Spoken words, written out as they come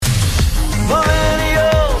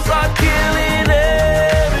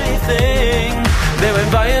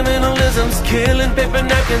killing paper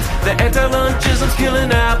napkins. The anti-lunchism's killing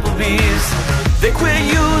Applebee's. They quit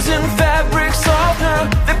using fabric softener.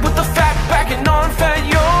 They put the fat back in non-fat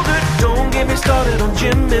yogurt. Don't get me started on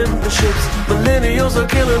gym memberships. Millennials are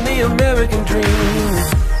killing the American dream.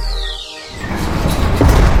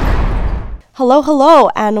 Hello,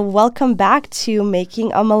 and welcome back to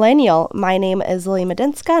Making a Millennial. My name is Lily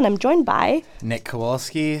Medinska, and I'm joined by Nick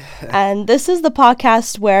Kowalski. And this is the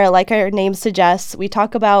podcast where, like our name suggests, we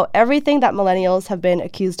talk about everything that millennials have been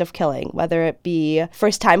accused of killing, whether it be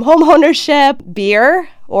first-time home ownership, beer,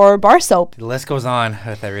 or bar soap. The list goes on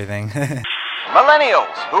with everything.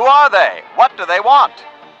 Millennials, who are they? What do they want?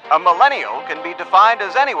 A millennial can be defined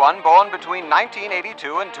as anyone born between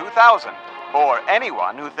 1982 and 2000. Or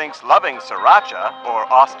anyone who thinks loving Sriracha or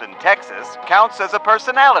Austin, Texas counts as a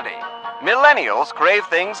personality. Millennials crave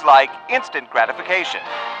things like instant gratification,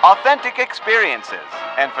 authentic experiences,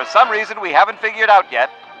 and for some reason we haven't figured out yet,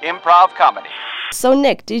 improv comedy. So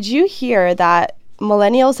Nick, did you hear that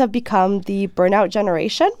millennials have become the burnout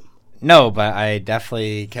generation? No, but I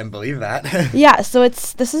definitely can believe that. Yeah, so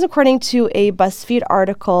this is according to a BuzzFeed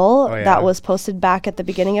article Oh, yeah. that was posted back at the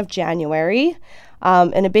beginning of January.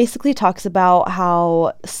 And it basically talks about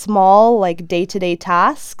how small, like, day-to-day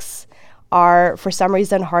tasks are, for some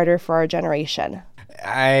reason, harder for our generation.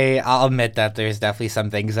 I'll admit that there's definitely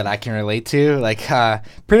some things that I can relate to. Like,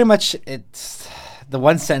 pretty much it's the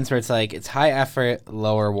one sentence where it's like, it's high effort,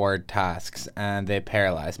 low reward tasks, and they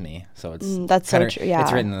paralyze me. So it's that's so true, yeah.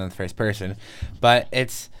 It's written in the first person. But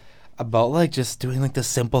it's about, like, just doing, like, the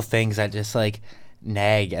simple things that just, like,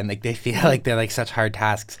 nag, and, like, they feel like they're, like, such hard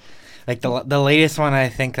tasks. Like, the latest one I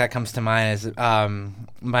think that comes to mind is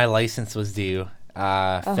my license was due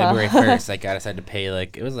February 1st. Like, I decided to pay,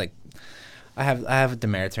 like, it was like, I have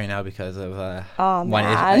demerits right now because of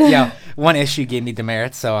one issue gave me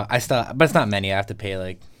demerits, so but it's not many. I have to pay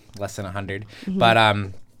like less than 100. Mm-hmm.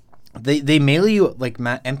 But they mail you, like,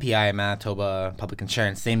 MPI, Manitoba Public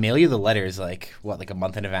Insurance, they mail you the letters like a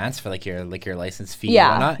month in advance for like your license fee and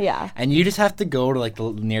whatnot. Yeah. And you just have to go to like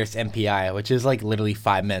the nearest MPI, which is like literally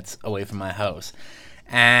 5 minutes away from my house.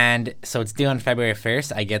 And so it's due on February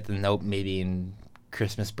 1st. I get the note maybe in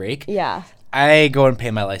Christmas break. Yeah. I go and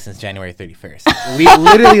pay my license January 31st. We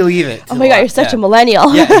literally leave it. Oh my God, you're such a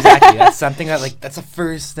millennial. Yeah, exactly. That's something that, like, that's the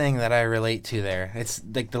first thing that I relate to there. It's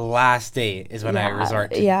like the last day is when I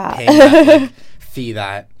resort to paying that, like, fee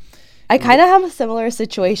that. I kind of have a similar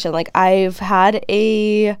situation. Like, I've had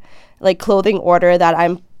a, like, clothing order that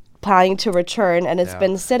I'm planning to return, and it's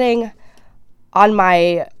been sitting on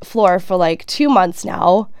my floor for like 2 months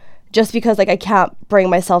now. Just because, like, I can't bring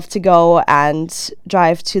myself to go and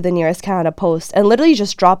drive to the nearest Canada Post and literally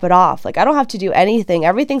just drop it off. Like, I don't have to do anything.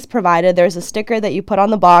 Everything's provided. There's a sticker that you put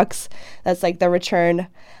on the box that's, like, the return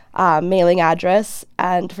mailing address.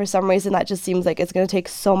 And for some reason, that just seems like it's going to take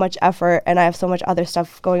so much effort. And I have so much other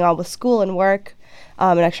stuff going on with school and work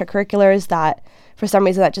and extracurriculars that for some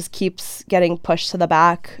reason that just keeps getting pushed to the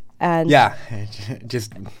back. And yeah, it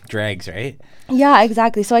just drags, right? Yeah,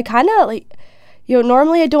 exactly. So I kind of, like...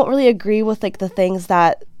 normally I don't really agree with, like, the things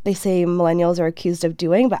that they say millennials are accused of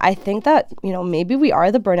doing, but I think that, maybe we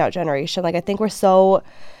are the burnout generation. Like, I think we're so,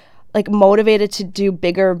 like, motivated to do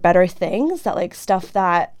bigger, better things that, like, stuff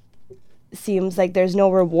that seems like there's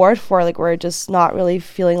no reward for, like, we're just not really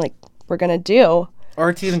feeling like we're going to do. Or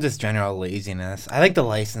it's even just general laziness. I think the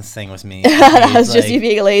license thing was me. That was just you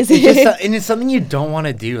being lazy. And it's something you don't want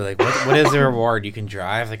to do. Like, what is the reward? You can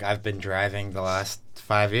drive. Like, I've been driving the last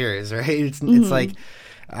 5 years, right? It's like,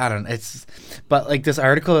 I don't know. But like this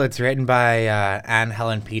article, it's written by Anne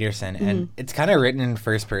Helen Peterson, and it's kind of written in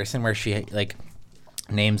first person where she like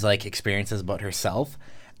names like experiences about herself,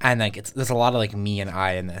 and like there's a lot of like me and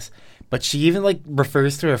I in this. But she even like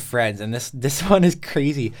refers to her friends, and this one is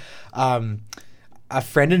crazy. A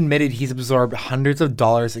friend admitted he's absorbed hundreds of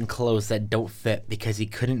dollars in clothes that don't fit because he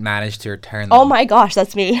couldn't manage to return them. Oh my gosh,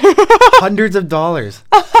 that's me. Hundreds of dollars.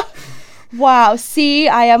 Wow. See,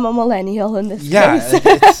 I am a millennial in this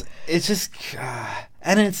case. it's just,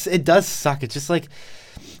 and it does suck. It's just like,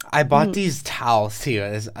 I bought these towels too.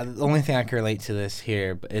 The only thing I can relate to this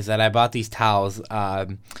here is that I bought these towels right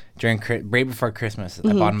before Christmas.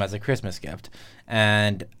 I bought them as a Christmas gift,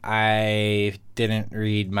 and I didn't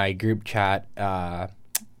read my group chat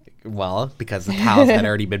well because the towels had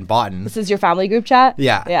already been bought. This is your family group chat?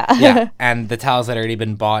 Yeah. And the towels had already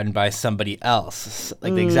been bought by somebody else,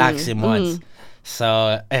 like the exact same ones.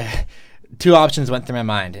 So two options went through my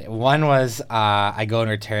mind. One was I go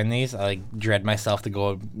and return these. I like dread myself to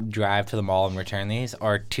go drive to the mall and return these.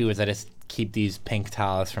 Or two is I just keep these pink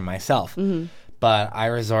towels for myself. But I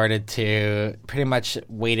resorted to pretty much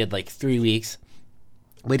waited like 3 weeks.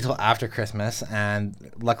 wait till after Christmas, and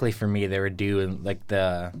luckily for me, they were due in like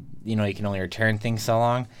you can only return things so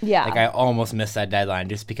long. Yeah. Like I almost missed that deadline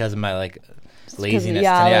just because of my like laziness.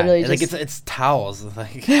 Literally like just... it's towels.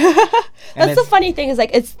 Like that's the funny thing is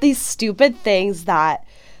like it's these stupid things that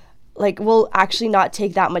like will actually not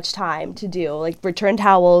take that much time to do, like return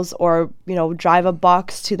towels or drive a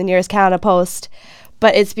box to the nearest Canada Post,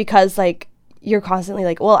 but it's because like you're constantly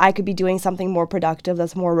like, well, I could be doing something more productive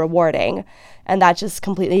that's more rewarding, and that just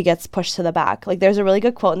completely gets pushed to the back. Like there's a really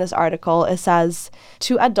good quote in this article. It says,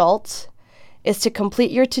 "To adult is to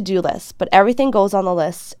complete your to-do list, but everything goes on the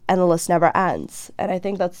list and the list never ends." And I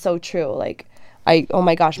think that's so true. Like oh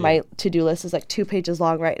my gosh, my to-do list is like 2 pages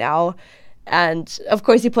long right now. And of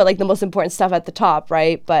course you put like the most important stuff at the top,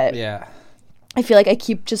 right? But yeah, I feel like I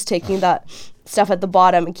keep just taking that stuff at the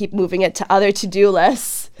bottom and keep moving it to other to-do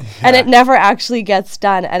lists, and it never actually gets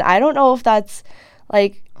done. And I don't know if that's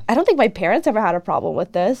like, I don't think my parents ever had a problem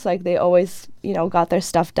with this. Like they always, got their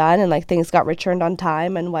stuff done and like things got returned on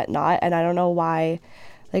time and whatnot. And I don't know why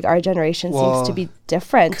like our generation seems to be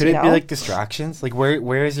different. Could it be like distractions? Like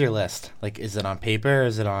where is your list? Like is it on paper or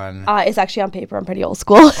is it on it's actually on paper. I'm pretty old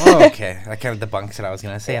school. Oh, okay. That kind of debunks what I was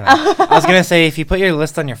gonna say. I was gonna say if you put your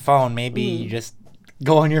list on your phone, maybe you just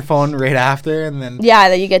go on your phone right after and then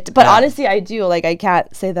then you get but honestly I do, like I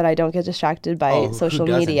can't say that I don't get distracted by social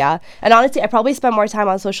media. And honestly I probably spend more time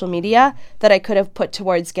on social media that I could have put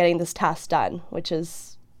towards getting this task done, which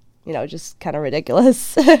is just kind of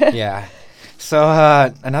ridiculous. Yeah. So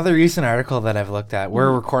another recent article that I've looked at,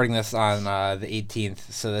 we're recording this on the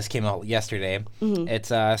 18th, so this came out yesterday.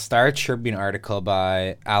 It's a Star Tribune article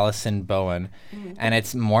by Allison Bowen, and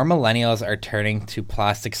it's more millennials are turning to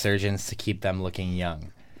plastic surgeons to keep them looking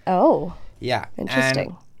young. Oh. Yeah.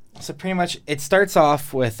 Interesting. And so pretty much it starts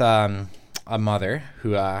off with a mother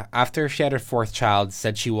who, after she had her 4th child,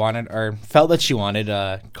 said she wanted or felt that she wanted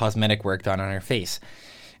cosmetic work done on her face.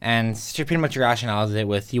 And she pretty much rationalizes it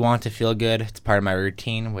with, you want to feel good, it's part of my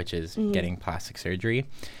routine, which is getting plastic surgery.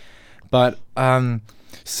 But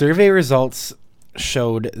survey results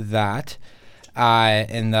showed that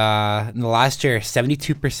in the last year,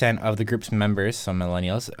 72% of the group's members, so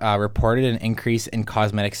millennials, reported an increase in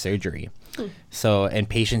cosmetic surgery. So in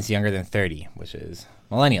patients younger than 30, which is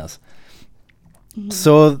millennials.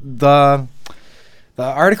 So the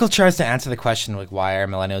article tries to answer the question, like, why are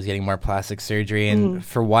millennials getting more plastic surgery? And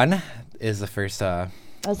for one, is the first I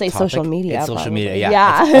would say topic. social media. It's social probably. media,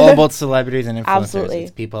 yeah. It's all about celebrities and influencers. Absolutely.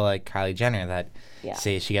 It's people like Kylie Jenner that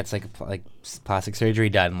say she gets like plastic surgery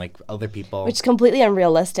done, like other people. Which is completely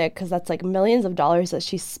unrealistic because that's like millions of dollars that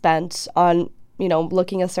she spent on,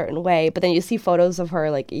 looking a certain way. But then you see photos of her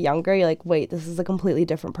like younger, you're like, wait, this is a completely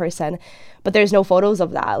different person. But there's no photos of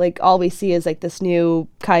that. Like all we see is like this new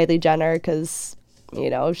Kylie Jenner because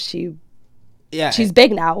she's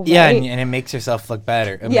big now, right? Yeah, and it makes herself look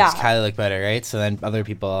better. It makes Kylie look better, right? So then other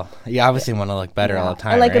people, you obviously want to look better all the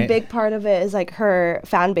time, and like right? a big part of it is like her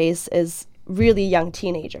fan base is really young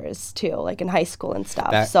teenagers too, like in high school and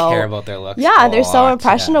stuff. That so care about their looks. Yeah, they're so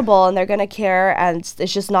impressionable and they're gonna care, and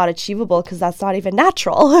it's just not achievable because that's not even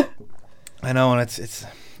natural. I know, and it's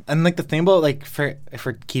and like the thing about like if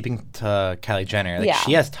we're keeping to Kylie Jenner, like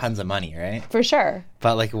she has tons of money, right? For sure.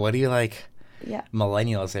 But like, what do you like? Yeah.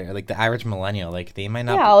 Millennials are like the average millennial, like they might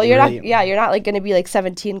not. Yeah, well, you're not like gonna be like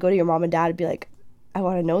 17, go to your mom and dad and be like, I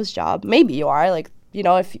want a nose job. Maybe you are, like,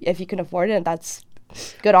 if you can afford it, that's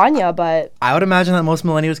good on you. But I would imagine that most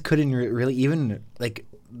millennials couldn't really even like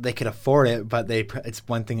they could afford it, but it's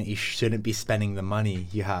one thing that you shouldn't be spending the money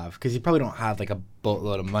you have because you probably don't have like a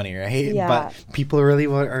boatload of money, right? Yeah. But people really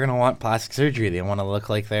are gonna want plastic surgery. They want to look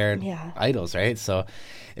like their idols, right? So.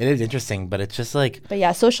 It is interesting, but it's just like... But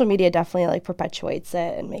yeah, social media definitely like perpetuates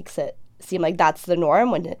it and makes it seem like that's the norm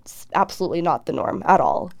when it's absolutely not the norm at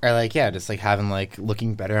all. Or like, just like having like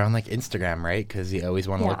looking better on like Instagram, right? Because you always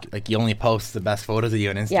want to look like you only post the best photos of you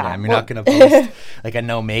on Instagram. Yeah, you're not going to post like a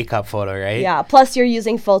no makeup photo, right? Yeah. Plus you're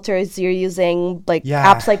using filters. You're using like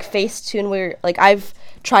apps like Facetune where like I've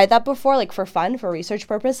tried that before, like for fun, for research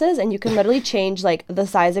purposes. And you can literally change like the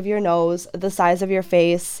size of your nose, the size of your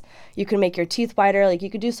face. You can make your teeth whiter. Like you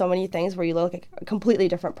could do so many things where you look like a completely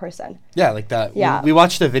different person. Yeah, like that. Yeah. We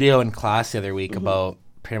watched a video in class the other week about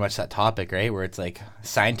pretty much that topic, right? Where it's like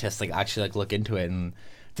scientists like actually like look into it, and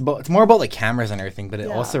it's more about like cameras and everything, but it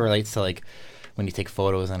also relates to like when you take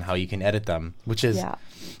photos and how you can edit them, which is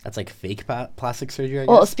that's like fake plastic surgery, I guess.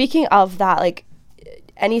 Well, speaking of that, like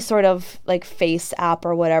any sort of like face app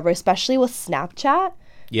or whatever, especially with Snapchat.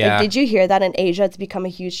 Yeah. Like, did you hear that in Asia it's become a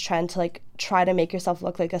huge trend to like try to make yourself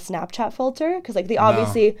look like a Snapchat filter, because like they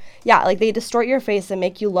obviously like they distort your face and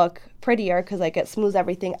make you look prettier, because like it smooths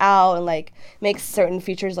everything out and like makes certain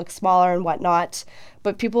features look smaller and whatnot.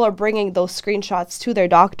 But people are bringing those screenshots to their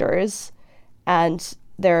doctors and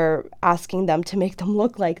they're asking them to make them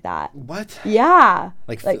look like that. What? Yeah.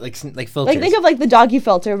 Like filters. Like think of like the doggy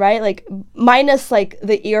filter, right? Like minus like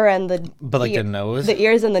the ear and the the nose. The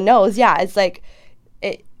ears and the nose. Yeah, it's like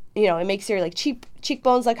it. You know, it makes your like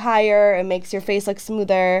cheekbones look higher. It makes your face look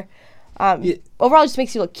smoother. Overall, it just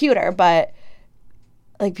makes you look cuter. But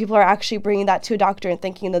like people are actually bringing that to a doctor and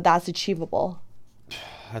thinking that that's achievable.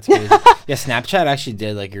 That's crazy. Yeah, Snapchat actually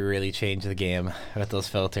did like really change the game with those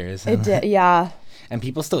filters. It did, yeah. And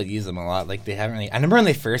people still use them a lot. Like they haven't really. I remember when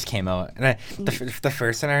they first came out, and the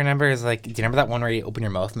first one I remember is like, do you remember that one where you open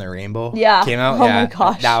your mouth and the rainbow came out? Oh my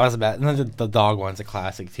gosh, that was about. And then the dog one's a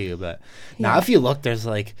classic too. But now if you look, there's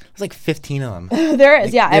like 15 of them. There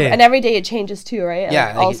is, and every day it changes too, right?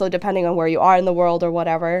 Yeah. Like, also depending on where you are in the world or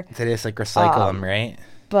whatever. They just like recycle them, right?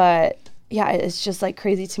 But yeah, it's just like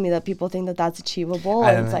crazy to me that people think that that's achievable.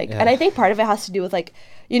 And it's like, and I think part of it has to do with like,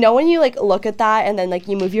 you know, when you like look at that and then like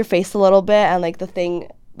you move your face a little bit and like the thing,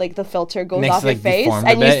 like the filter goes off your face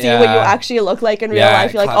and you see what you actually look like in real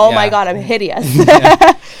life. You're like, oh my God, I'm hideous.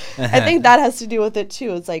 I think that has to do with it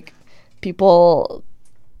too. It's like people,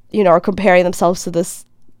 you know, are comparing themselves to this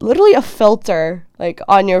literally a filter like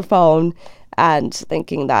on your phone and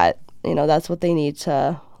thinking that, you know, that's what they need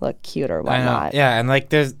to look cute or whatnot. Yeah, and like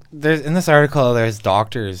there's in this article there's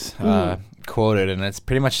doctors quoted, and it's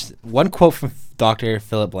pretty much one quote from Dr.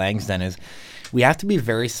 Philip Langston is, "We have to be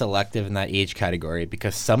very selective in that age category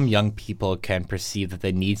because some young people can perceive that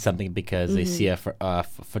they need something because they see a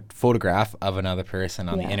photograph of another person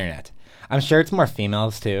on the internet." I'm sure it's more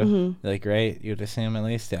females too, like, right? You'd assume at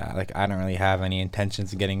least. Yeah, like I don't really have any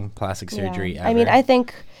intentions of getting plastic surgery ever. I mean, I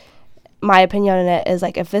think my opinion on it is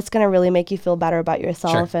like, if it's going to really make you feel better about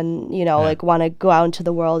yourself and, you know, like want to go out into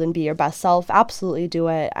the world and be your best self, absolutely do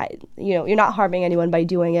it. You know, you're not harming anyone by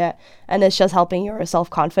doing it, and it's just helping your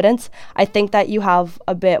self-confidence. I think that you have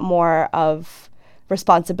a bit more of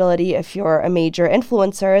responsibility if you're a major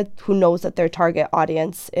influencer who knows that their target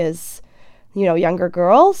audience is, you know, younger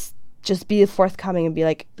girls. Just be forthcoming and be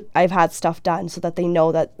like, I've had stuff done, so that they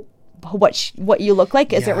know that what you look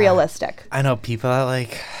like isn't realistic. I know people that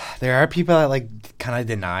like, there are people that like kind of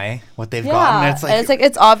deny what they've gotten. And it's like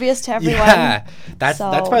it's obvious to everyone. Yeah, that's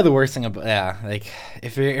probably the worst thing about like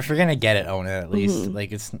if you're gonna get it, own it at least.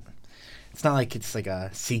 Like it's not like it's like a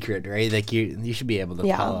secret, right? Like you should be able to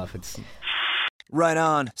tell off. It's right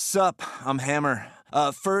on. Sup, I'm Hammer.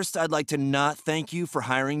 First, I'd like to not thank you for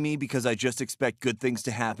hiring me because I just expect good things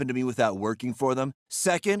to happen to me without working for them.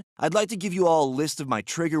 Second, I'd like to give you all a list of my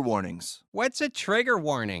trigger warnings. What's a trigger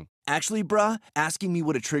warning? Actually, bruh, asking me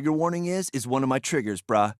what a trigger warning is one of my triggers,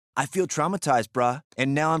 bruh. I feel traumatized, bruh.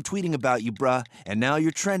 And now I'm tweeting about you, bruh. And now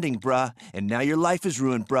you're trending, bruh. And now your life is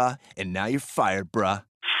ruined, bruh. And now you're fired, bruh.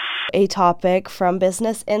 A topic from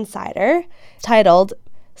Business Insider titled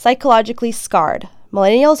Psychologically Scarred.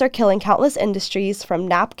 Millennials are killing countless industries from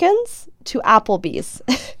napkins to Applebee's.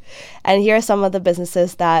 And here are some of the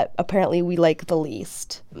businesses that apparently we like the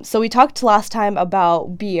least. So we talked last time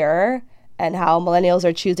about beer and how millennials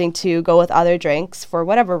are choosing to go with other drinks for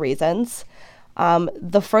whatever reasons.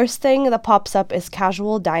 The first thing that pops up is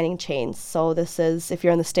casual dining chains. So this is, if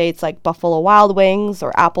you're in the States, like Buffalo Wild Wings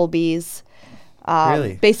or Applebee's.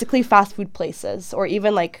 Really? Basically fast food places, or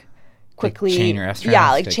even like quickly, like chain restaurants.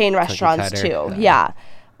 Yeah, like chain restaurants too. Yeah.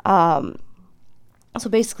 So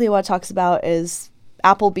basically what it talks about is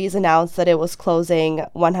Applebee's announced that it was closing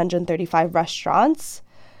 135 restaurants,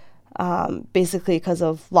 basically because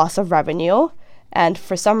of loss of revenue. And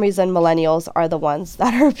for some reason, millennials are the ones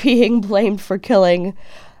that are being blamed for killing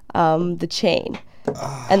the chain.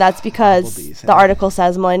 And that's because the article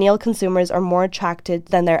says millennial consumers are more attracted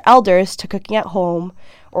than their elders to cooking at home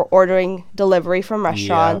or ordering delivery from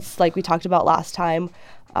restaurants, like we talked about last time,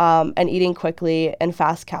 and eating quickly in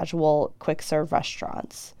fast casual quick serve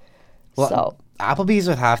restaurants. Well, so Applebee's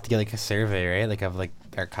would have to get like a survey, right? Like of like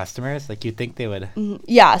their customers. Like you'd think they would.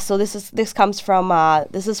 Yeah. So this comes from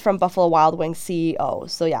Buffalo Wild Wings CEO.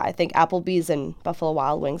 So yeah, I think Applebee's and Buffalo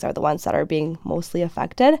Wild Wings are the ones that are being mostly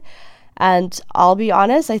affected. And I'll be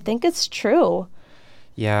honest, I think it's true.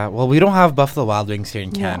 Yeah, well, we don't have Buffalo Wild Wings here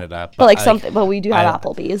in Canada, but like something. But we do have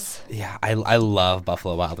Applebee's. Yeah, I love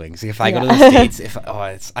Buffalo Wild Wings. If I go to the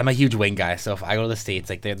States, I'm a huge wing guy, so if I go to the States,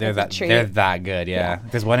 like they're that good. Yeah.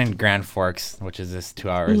 There's one in Grand Forks, which is just 2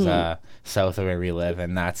 hours south of where we live,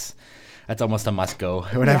 and that's almost a must go.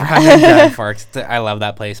 Whenever I'm in Grand Forks, I love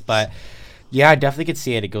that place. But yeah, I definitely could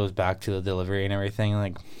see it. It goes back to the delivery and everything.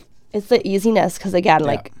 Like it's the easiness, because again,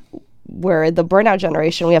 like, we're the burnout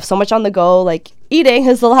generation. We have so much on the go. Like, eating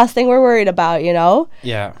is the last thing we're worried about, you know?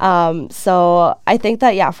 Yeah. So I think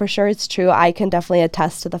that, yeah, for sure it's true. I can definitely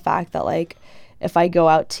attest to the fact that, like, if I go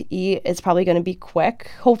out to eat, it's probably going to be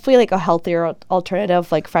quick. Hopefully, like, a healthier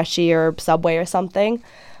alternative, like Freshii or Subway or something.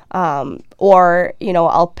 Or, you know,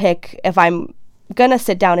 I'll pick, if I'm going to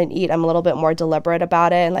sit down and eat, I'm a little bit more deliberate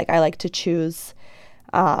about it. And, like, I like to choose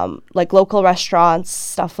like local restaurants,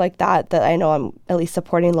 stuff like that I know I'm at least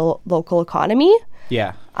supporting the local economy.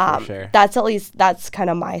 Yeah, for sure. That's kind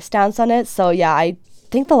of my stance on it. So yeah, I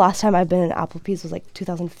think the last time I've been in Applebee's was like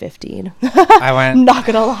 2015. I went. Not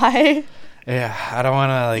gonna lie. Yeah, I don't want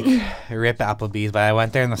to like rip Applebee's, but I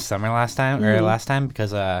went there in the summer last time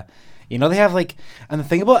because you know, they have like, and the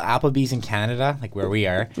thing about Applebee's in Canada, like where we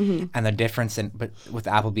are, and the difference but with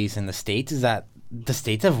Applebee's in the States is that the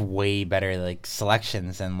States have way better like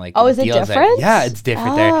selections and like is it deals different? Yeah, it's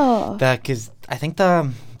different there. Because I think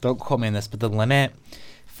don't quote me on this, but the limit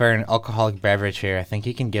for an alcoholic beverage here, I think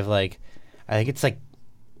you can give like, I think it's like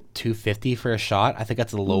 $2.50 for a shot. I think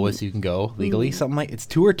that's the lowest you can go legally. Something like it's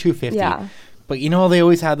 $2 or $2.50. Yeah. But you know, they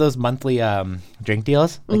always had those monthly drink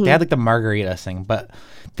deals. Like they had like the margarita thing, but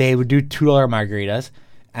they would do $2 margaritas.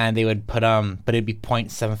 And they would put but it'd be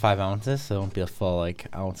 0.75 ounces, so it won't be a full like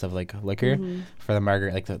ounce of like liquor for the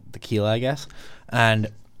margarita, like the tequila, I guess. And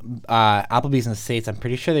Applebee's in the States, I'm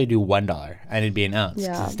pretty sure they do $1, and it'd be an ounce.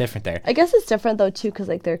 Yeah, it's different there. I guess it's different though too, because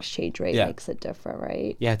like their exchange rate makes it different,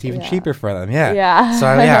 right? Yeah, it's even cheaper for them. Yeah. Yeah. So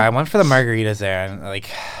I went for the margaritas there, and like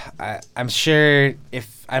I'm sure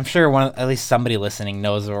at least somebody listening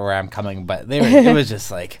knows where I'm coming, but it was just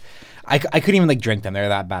like. I couldn't even like drink them. They're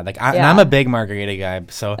that bad. Like and I'm a big margarita guy.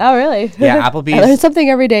 So oh really? Yeah, Applebee's. I learn something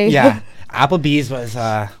every day. Yeah, Applebee's was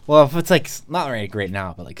well, if it's like not very great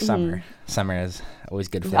now, but like summer is always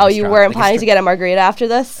good for. Oh, you weren't planning to get a margarita after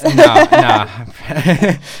this? No. It's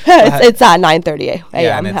at 9:30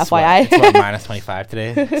 a.m. FYI. It's about minus 25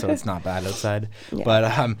 today, so it's not bad outside. Yeah.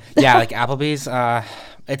 But yeah, like Applebee's,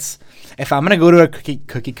 it's. If I'm gonna go to a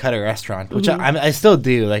cookie cutter restaurant, which I still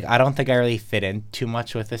do, like I don't think I really fit in too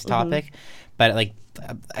much with this topic, but like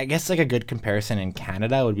I guess like a good comparison in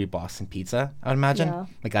Canada would be Boston Pizza. I would imagine,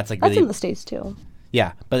 like that's really in the States too.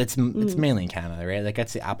 Yeah, but it's mainly in Canada, right? Like I'd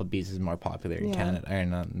say Applebee's is more popular in Canada or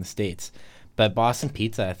in the States. But Boston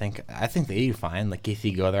Pizza, I think they do fine. Like if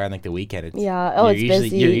you go there on like the weekend, it's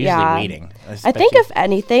busy. You're usually waiting. I think if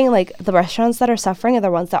anything, like the restaurants that are suffering are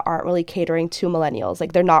the ones that aren't really catering to millennials.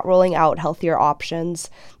 Like they're not rolling out healthier options.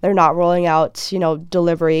 They're not rolling out, you know,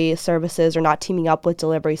 delivery services or not teaming up with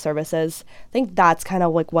delivery services. I think that's kind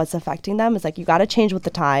of like what's affecting them. Is like you got to change with the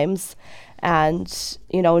times, and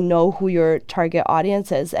you know who your target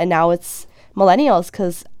audience is. And now it's millennials,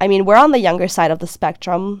 because I mean we're on the younger side of the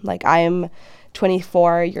spectrum. Like I'm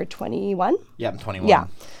 24, you're 21. Yeah, I'm 21. Yeah,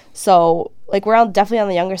 so like we're definitely on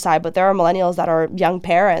the younger side, but there are millennials that are young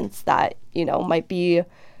parents that, you know, might be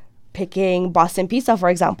picking Boston Pizza, for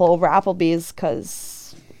example, over Applebee's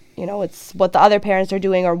because, you know, it's what the other parents are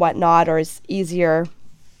doing or whatnot, or is easier.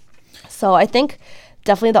 So I think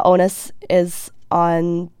definitely the onus is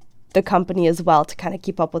on the company as well to kind of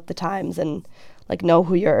keep up with the times and like know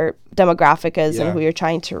who your demographic is and who you're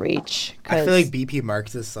trying to reach. I feel like BP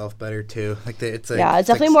markets itself better too. Like it's like it's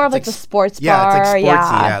definitely more of like the sports bar. Yeah, it's like sportsy.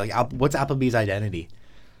 Yeah, like what's Applebee's identity?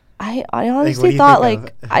 I honestly thought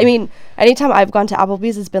like I mean anytime I've gone to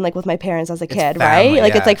Applebee's it's been like with my parents as a kid, family, right?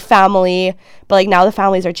 Like it's like family, but like now the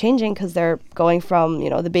families are changing because they're going from, you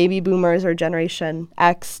know, the baby boomers or Generation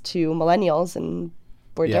X to millennials, and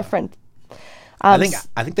we're different. I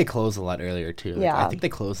think they close a lot earlier too. Like, I think they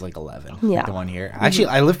close like 11. Yeah, like the one here. Actually,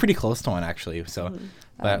 I live pretty close to one actually. So,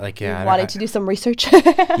 but like wanting to do some research.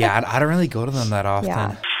 Yeah, I don't really go to them that often.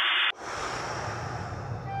 Yeah.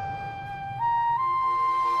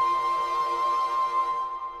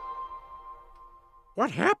 What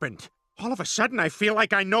happened? All of a sudden, I feel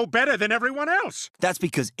like I know better than everyone else. That's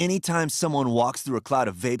because anytime someone walks through a cloud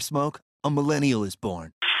of vape smoke, a millennial is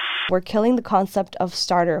born. We're killing the concept of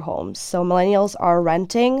starter homes. So millennials are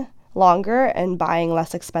renting longer and buying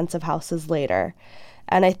less expensive houses later.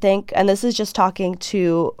 And I think, and this is just talking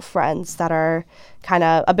to friends that are kind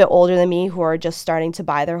of a bit older than me who are just starting to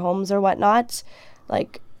buy their homes or whatnot.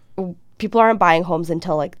 Like people aren't buying homes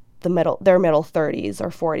until like their middle 30s or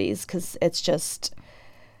 40s, because it's just,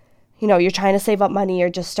 you know, you're trying to save up money, you're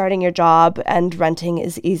just starting your job, and renting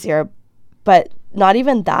is easier. But not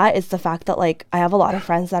even that, it's the fact that like I have a lot of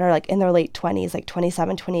friends that are like in their late 20s, like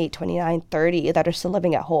 27, 28, 29, 30, that are still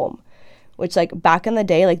living at home, which like back in the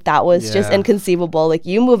day, like that was just inconceivable. Like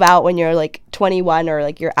you move out when you're like 21 or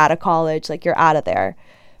like you're out of college, like you're out of there.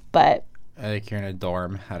 But Like you're in a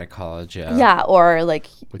dorm at a college, yeah. Yeah, or like,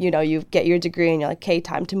 you know, you get your degree and you're like, okay,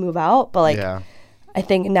 time to move out. But like, Yeah. I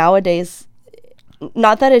think nowadays,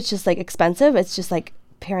 not that it's just like expensive, it's just like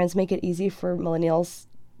parents make it easy for millennials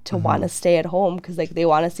to want to stay at home because like they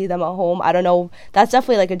want to see them at home. I don't know. That's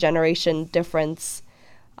definitely like a generation difference.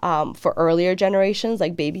 For earlier generations,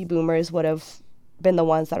 like baby boomers would have been the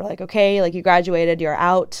ones that are like, okay, like you graduated, you're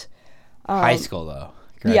out. High school though.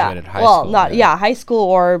 Yeah. Graduated high Well, school, not high school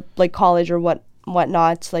or like college or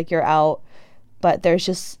whatnot. Like you're out, but there's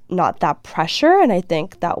just not that pressure, and I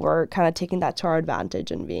think that we're kind of taking that to our advantage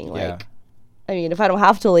and being like, Yeah. I mean, if I don't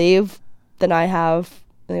have to leave, then I have,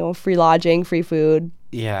 you know, free lodging, free food,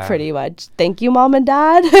 Yeah. pretty much. Thank you, mom and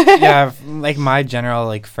dad. Yeah, like my general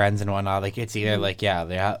like friends and whatnot, like it's either like they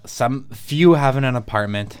have some few having an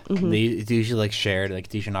apartment. It's usually like shared, like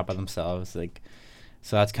it's usually not by themselves, like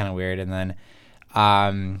so that's kind of weird. And then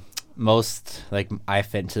most like I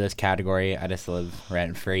fit into this category. I just live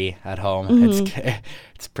rent free at home.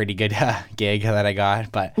 It's a pretty good gig that I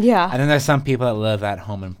got, but Yeah. And then there's some people that live at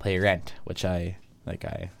home and pay rent, which some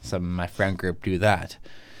of my friend group do that,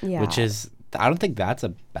 Yeah. which is. I don't think that's a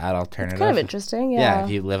bad alternative. Kind of interesting, Yeah, yeah.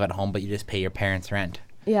 if you live at home but you just pay your parents rent.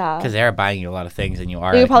 Yeah. Because they're buying you a lot of things and you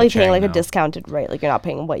are. You're like, probably paying maturing like a now. discounted rate. Like you're not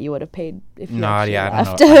paying what you would have paid if you No, actually yeah, I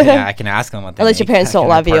left. don't know. Yeah, I can ask them what they Unless your make. parents I don't can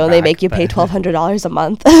love you report and they back, make you but- pay $1,200 a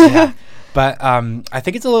month. Yeah. But I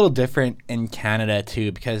think it's a little different in Canada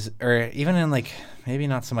too, because, or even in like, maybe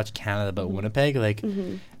not so much Canada, but Winnipeg, like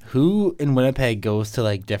who in Winnipeg goes to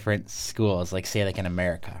like different schools, like say like in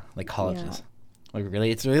America, like colleges? Like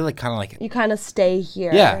really, it's really like kind of like You kind of stay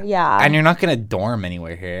here. yeah, Yeah. and you're not gonna dorm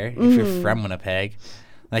anywhere here if you're from Winnipeg.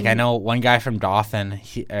 Like I know one guy from Dauphin,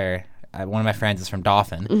 one of my friends is from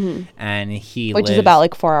Dauphin, and he Which is lives- about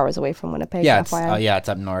like 4 hours away from Winnipeg. yeah, it's, FYI. it's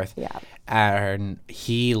up north. Yeah. And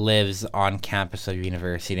he lives on campus of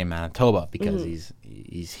University of Manitoba because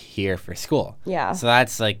he's here for school. Yeah. So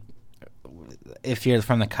that's like, if you're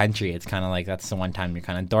from the country, it's kind of like that's the one time you're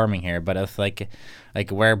kind of dorming here. But if like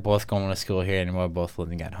we're both going to school here and we're both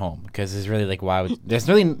living at home, because there's really like there's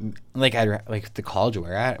really like like the college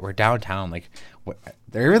we're at, we're downtown. Like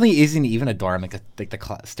there really isn't even a dorm like the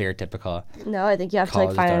stereotypical. No, I think you have to like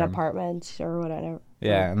College find an dorm. apartment or whatever.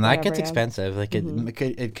 Yeah, and that whatever, gets yeah. expensive. Like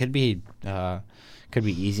it could be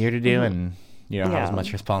easier to do, and you don't have as Yeah.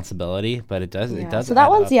 much responsibility, but it does. Yeah. It does. So that add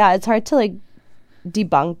one's up. it's hard to like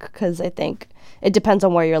debunk because I think it depends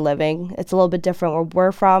on where you're living. It's a little bit different where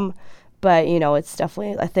we're from, but you know it's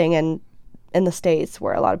definitely a thing in the States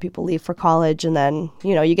where a lot of people leave for college and then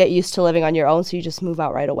you know you get used to living on your own, so you just move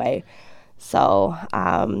out right away. So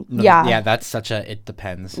Yeah, that's such a it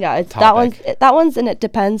depends. yeah, it's topic. that one's and it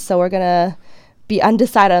depends. So we're gonna be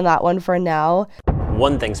undecided on that one for now.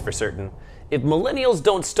 One thing's for certain. If millennials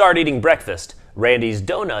don't start eating breakfast, Randy's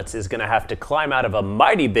Donuts is going to have to climb out of a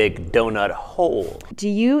mighty big donut hole. Do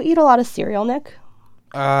you eat a lot of cereal, Nick?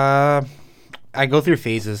 I go through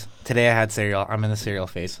phases. Today I had cereal. I'm in the cereal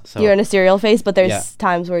phase. So You're in a cereal phase, but there's Yeah.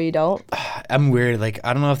 times where you don't. I'm weird. Like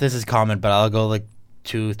I don't know if this is common, but I'll go like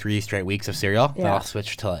 2-3 straight weeks of cereal. Then Yeah. I'll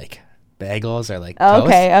switch to like bagels or like Oh,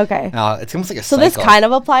 toast. okay. It's almost like a So cycle. this kind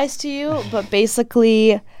of applies to you, but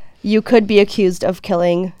basically you could be accused of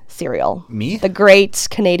killing cereal. Me? The great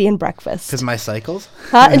Canadian breakfast. Because my cycles.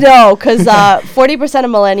 No, because 40%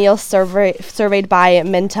 of millennials surveyed by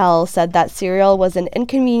Mintel said that cereal was an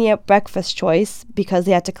inconvenient breakfast choice because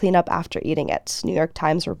they had to clean up after eating it. New York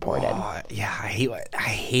Times reported. Yeah, I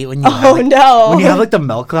hate when you. Oh, have, like, no. When you have like the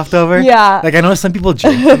milk left over. Yeah. Like I know some people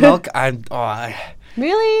drink the milk.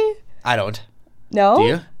 Really? I don't. No? Do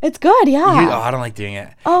you? It's good, yeah. I don't like doing it.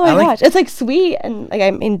 Oh I my like, gosh, it's like sweet and like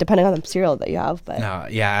I mean, depending on the cereal that you have, but No,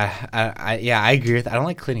 yeah, I agree with that. I don't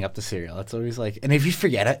like cleaning up the cereal. It's always like, and if you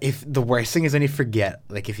forget it, if the worst thing is when you forget,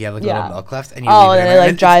 like if you have like a Yeah. little milk left and you oh, leave then in it there, like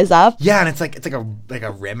and dries up. Yeah, and it's like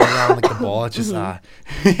a rim around like the bowl. It's just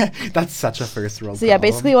that's such a first world. So yeah, problem.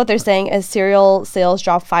 basically what they're saying is cereal sales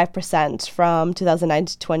dropped 5% from 2009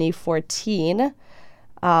 to 2014,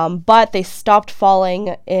 but they stopped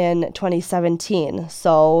falling in 2017.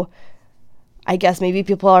 So I guess maybe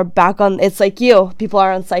people are back on. It's like you, people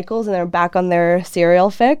are on cycles and they're back on their cereal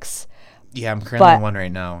fix. Yeah, I'm currently but- on one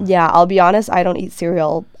right now. Yeah, I'll be honest, I don't eat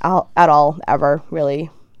cereal at all, ever, really.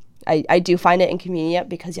 I do find it inconvenient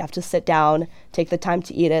because you have to sit down, take the time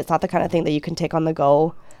to eat it. It's not the kind of thing that you can take on the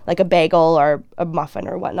go, like a bagel or a muffin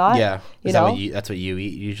or whatnot. Yeah, you is know? that what that's what you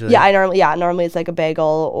eat usually? Yeah, normally it's like a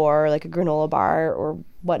bagel or like a granola bar or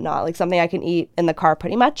whatnot, like something I can eat in the car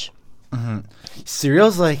pretty much.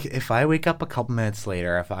 Cereal's like if I wake up a couple minutes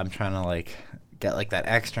later, if I'm trying to like get like that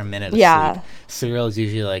extra minute of Yeah. sleep, cereal is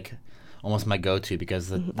usually like almost my go-to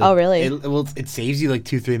because Oh, really? It saves you like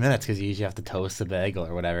 2-3 minutes because you usually have to toast a bagel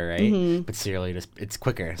or whatever, right? But cereal, it's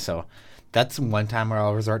quicker. So that's one time where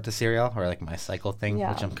I'll resort to cereal, or like my cycle thing,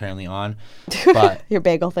 Yeah. which I'm currently on. But Your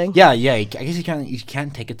bagel thing. yeah, I guess you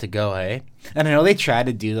can't take it to go, hey? And I know they try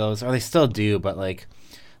to do those, or they still do, but like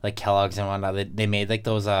Kellogg's and whatnot, they made like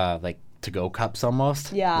those like to-go cups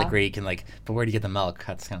almost. Yeah. Like where you can like, but where do you get the milk?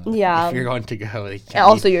 That's kind of Yeah. If you're going to go, you can't And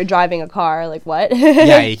also, eat- you're driving a car. Like what?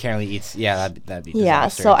 yeah, you can't really eat. Yeah, that'd be Yeah,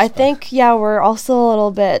 disastrous, so I but- think, we're also a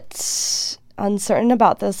little bit uncertain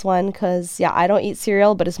about this one because, I don't eat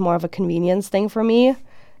cereal, but it's more of a convenience thing for me.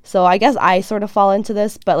 So I guess I sort of fall into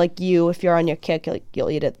this, but like you, if you're on your kick, like, you'll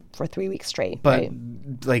eat it for 3 weeks straight, But right?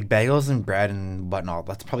 like bagels and bread and whatnot,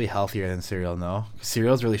 that's probably healthier than cereal, no?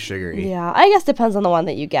 Cereal's really sugary. Yeah, I guess depends on the one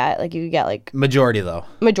that you get. Like you could get like Majority though.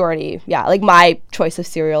 majority. Yeah, like my choice of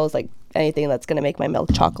cereal is like anything that's gonna make my milk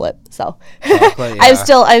chocolate. So Chocolate, I'm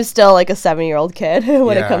yeah. still like a 7-year-old kid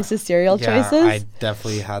when it Yeah. comes to cereal Yeah, choices. I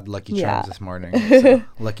definitely had Lucky Charms Yeah. this morning. So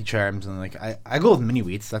Lucky Charms and like I go with mini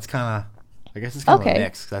wheats. That's kind of I guess it's kind of Okay. a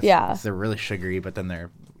mix. That's, Yeah. 'cause they're really sugary, but then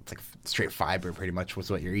it's like straight fiber pretty much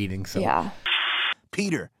was what you're eating. So Yeah.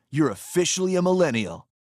 Peter, you're officially a millennial.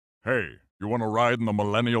 Hey, you want to ride in the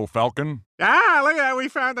Millennial Falcon? Ah, look at that. We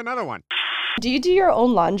found another one. Do you do your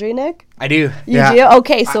own laundry, Nick? I do. You do?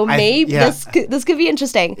 Okay, so maybe yeah. this could be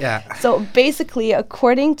interesting. Yeah. So basically,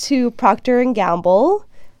 according to Procter & Gamble,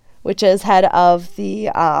 which is head of the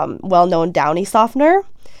well-known Downy softener,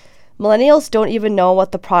 millennials don't even know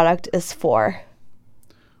what the product is for.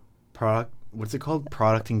 Product. What's it called?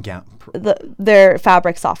 Product and Their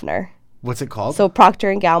fabric softener. What's it called? So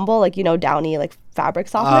Procter & Gamble, like, Downy, like fabric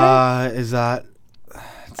softener. Is that?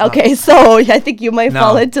 Okay, so I think you might No.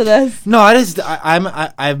 fall into this. No,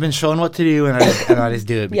 I've been shown what to do and I just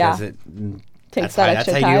do it Yeah. because Takes that's that how,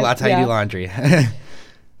 extra that's how time. you that's how you do laundry.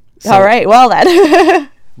 So- All right, well then.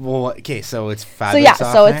 Well, okay, so it's So fabric yeah,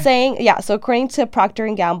 softener. so it's saying so according to Procter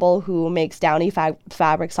 & Gamble, who makes Downy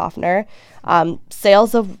fabric softener,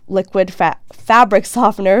 sales of liquid fabric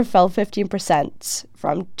softener fell 15%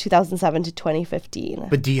 from 2007 to 2015.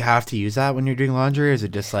 But do you have to use that when you're doing laundry, or is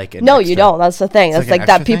it just like an No, extra? you don't. That's the thing. It's like like an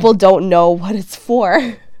that extra people thing? don't know what it's for.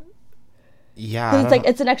 'Cause Yeah, I it's don't like know.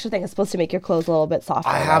 it's an extra thing. It's supposed to make your clothes a little bit softer.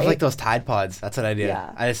 I have right? like those Tide Pods. That's what I do.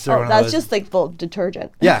 Yeah. I just throw one of that's those. just like the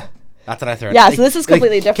detergent. Yeah, that's what I throw. Yeah, so this is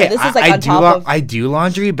completely different. okay, This is, like, I on do top of- I do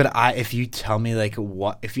laundry, but if you tell me like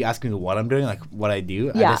if you ask me what I'm doing, like what I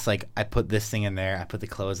do, Yeah. I just like I put this thing in there, I put the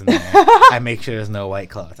clothes in there, I make sure there's no white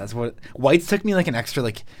clothes. That's what whites took me like an extra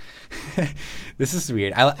like. This is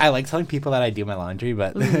weird. I like telling people that I do my laundry,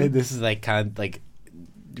 but Mm-hmm. this is like kind of like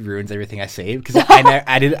ruins everything I say because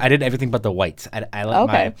I did everything but the whites. I let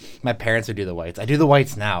Okay. my parents would do the whites. I do the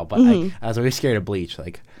whites now, but I was always scared of bleach.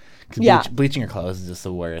 Like, 'cause Yeah. bleaching your clothes is just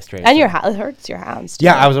the worst, right? And So- it hurts your hands too.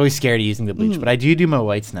 yeah, I was always scared of using the bleach, Mm. but I do my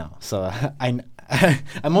whites now. So I'm always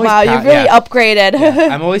Wow, proud, you've really yeah. upgraded.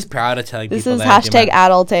 I'm always proud of telling This people is that I do hashtag my,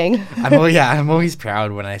 adulting. I'm always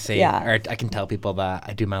proud when I say Yeah. or I can tell people that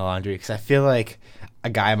I do my laundry because I feel like a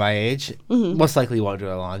guy my age most likely won't do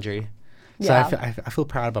a laundry. So Mm-hmm. Yeah. I feel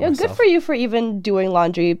proud about Yeah, myself. good for you for even doing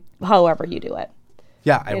laundry however you do it.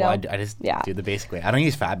 Yeah, you know? I just Yeah. do the basic way. I don't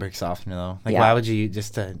use fabric softener though. Like, Yeah. why would you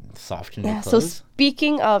just to soften your Yeah. So clothes?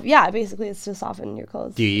 speaking of, basically it's to soften your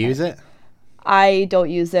clothes. Do you use it? I don't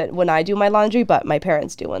use it when I do my laundry, but my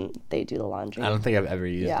parents do when they do the laundry. I don't think I've ever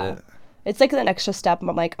used Yeah. it. It's like an extra step.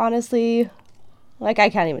 I'm like, honestly, like I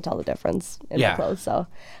can't even tell the difference in my Yeah. clothes.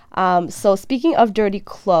 So speaking of dirty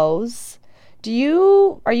clothes,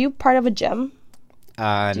 are you part of a gym? Do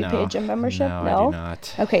you No. pay a gym membership? No, No? I do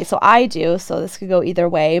not. Okay, so I do, so this could go either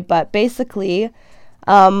way, but basically,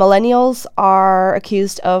 millennials are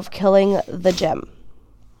accused of killing the gym.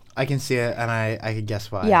 I can see it, and I can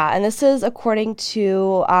guess why. Yeah, and this is according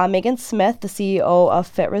to Megan Smith, the CEO of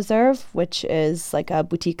Fit Reserve, which is like a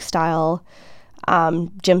boutique style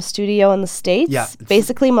gym studio in the States. Yeah.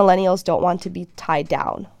 Basically, millennials don't want to be tied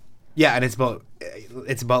down. Yeah, and it's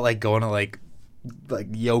about like going to like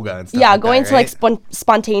yoga and stuff. Yeah, like going that, to like right?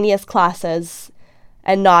 spontaneous classes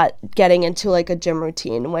and not getting into like a gym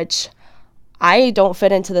routine, which I don't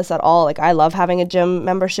fit into this at all. Like, I love having a gym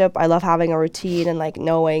membership. I love having a routine and like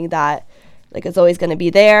knowing that like it's always going to be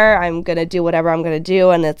there. I'm going to do whatever I'm going to do,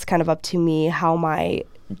 and it's kind of up to me how my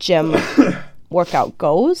gym workout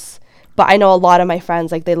goes. But I know a lot of my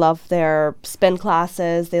friends, like, they love their spin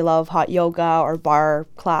classes, they love hot yoga or bar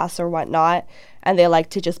class or whatnot, and they like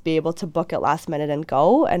to just be able to book it last minute and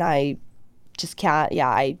go. And I just can't. Yeah,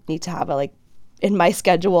 I need to have it like in my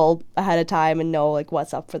schedule ahead of time and know like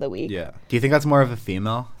what's up for the week. Yeah. Do you think that's more of a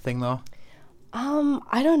female thing though?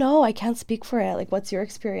 I don't know. I can't speak for it. Like, what's your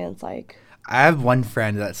experience like? I have one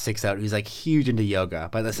friend that sticks out who's like huge into yoga,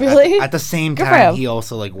 but Really? At the same Good for time, him. he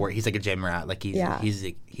also like he's like a gym rat. Like he's Yeah.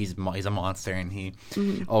 he's a monster, and he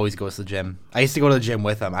always goes to the gym. I used to go to the gym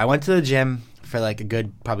with him. I went to the gym for like a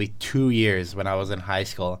good probably 2 years when I was in high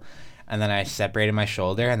school, and then I separated my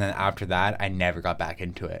shoulder, and then after that, I never got back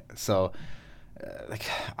into it. So. Like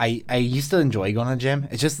I used to enjoy going to the gym.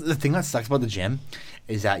 It's just the thing that sucks about the gym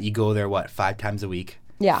is that you go there 5 times a week.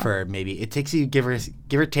 Yeah. For maybe it takes you give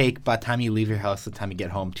or take by the time you leave your house to the time you get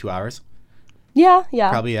home 2 hours. Yeah.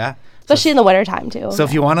 Probably yeah. Especially in the wintertime too. So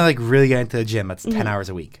if you want to like really get into the gym, that's 10 hours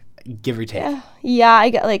a week, give or take. Yeah,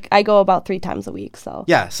 I go about 3 times a week. So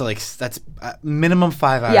Yeah, so like that's minimum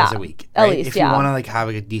 5 hours a week. at least, if yeah. you want to like have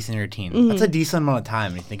like a decent routine, that's a decent amount of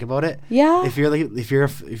time when you think about it. Yeah. If you're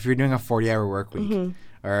doing a 40-hour work week,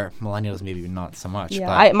 or millennials maybe not so much. yeah,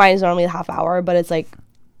 but mine is normally a half hour, but it's like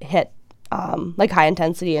hit like high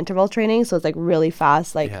intensity interval training, so it's like really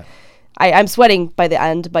fast. Like Yeah. I'm sweating by the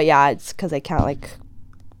end, but yeah, it's because I can't like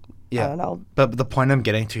yeah. I don't know. But the point I'm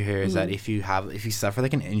getting to here is that if you suffer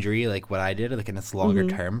like an injury, like what I did, like in its longer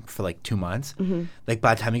term for like 2 months, like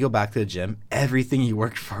by the time you go back to the gym, everything you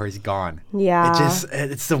worked for is gone. Yeah.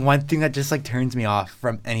 It's the one thing that just like turns me off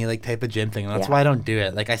from any like type of gym thing. And that's why I don't do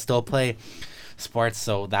it. Like I still play sports,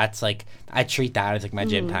 so that's like I treat that as like my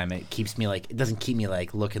gym time. It keeps me like, it doesn't keep me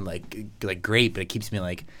like looking like great, but it keeps me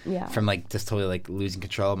like from like just totally like losing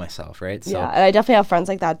control of myself, right? So Yeah, and I definitely have friends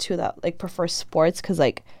like that too that like prefer sports because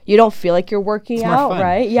like you don't feel like you're working more out, fun.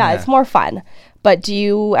 right? Yeah, Yeah. it's more fun. But do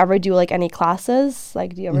you ever do like any classes?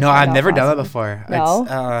 Like, do you ever? No, try I've out never done that classes? before.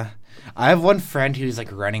 No? I have one friend who's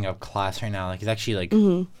like running a class right now. Like he's actually like,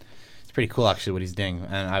 it's pretty cool actually what he's doing.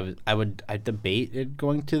 And I debated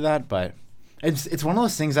going to that, but it's one of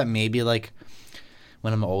those things that maybe like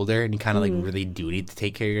when I'm older and you kind of like really do need to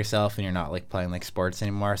take care of yourself and you're not like playing like sports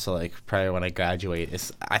anymore. So like probably when I graduate,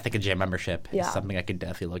 I think a gym membership is something I could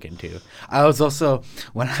definitely look into. I was also,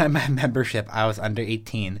 when I had my membership, I was under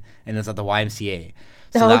 18 and it was at the YMCA.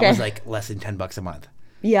 So that was like less than $10 a month.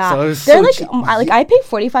 Yeah, So it was they're so like cheap. I pay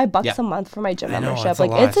 $45 Yeah. a month for my gym I know, membership. it's a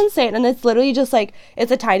Like lot. it's insane, and it's literally just like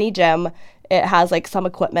it's a tiny gym. It has like some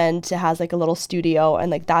equipment. It has like a little studio,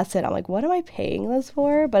 and like that's it. I'm like, what am I paying this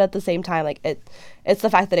for? But at the same time, like it's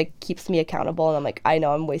the fact that it keeps me accountable, and I'm like, I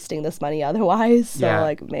know I'm wasting this money otherwise, so Yeah.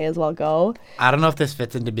 like may as well go. I don't know if this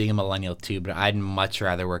fits into being a millennial too, but I'd much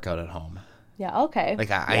rather work out at home. Yeah. Okay. Like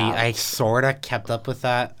Yeah. I sort of kept up with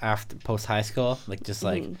that after post high school, like just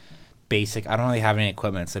like basic. I don't really have any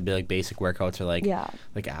equipment, so it'd be like basic workouts or like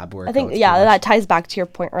like ab workouts. I think pretty much. that ties back to your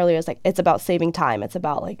point earlier. It's like it's about saving time. It's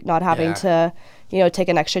about like not having to, take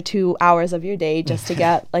an extra 2 hours of your day just to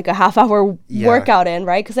get like a half hour workout in,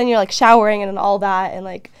 right? Because then you're like showering and all that, and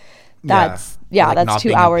like that's Like, that's not 2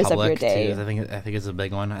 being in hours of your public, day. too. I think it's a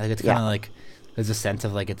big one. I think it's kind of like there's a sense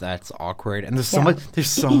of like that's awkward, and there's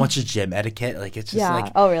so Yeah. much gym etiquette. Like it's just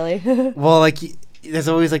like Oh really? well, like there's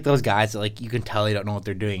always like those guys that like you can tell they don't know what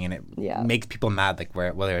they're doing, and it Yeah. makes people mad. Like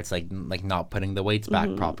whether it's like not putting the weights back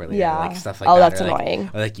properly, Yeah. or like stuff like Oh, that. that's or, like, annoying.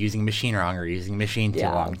 Or like using machine wrong or using machine too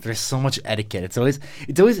Yeah. long. There's so much etiquette. It's always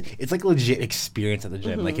it's like legit experience at the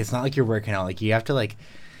gym. Like it's not like you're working out. Like you have to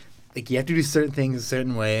you have to do certain things a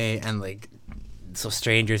certain way, and like so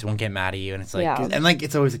strangers won't get mad at you, and it's like and like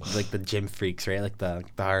it's always like the gym freaks, right? Like the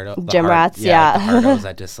Gym rats, like yeah. the hardos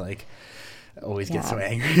that just like always get so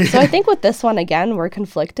angry. So I think with this one again, we're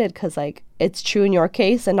conflicted because like it's true in your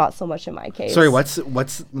case and not so much in my case. Sorry, what's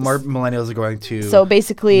more millennials are going to? So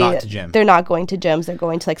basically, not to gym. they're not going to gyms. They're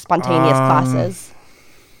going to like spontaneous classes.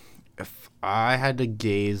 If I had to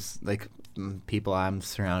gaze like people I'm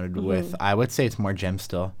surrounded with, I would say it's more gym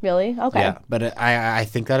still. Really? Okay. Yeah, but I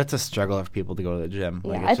think that it's a struggle for people to go to the gym.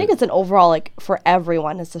 Yeah, I think it's an overall, like, for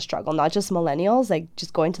everyone, it's a struggle, not just millennials. Like,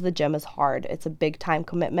 just going to the gym is hard. It's a big time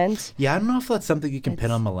commitment. Yeah, I don't know if that's something you can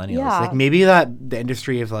pin on millennials. yeah. Like, maybe that the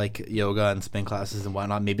industry of, like, yoga and spin classes and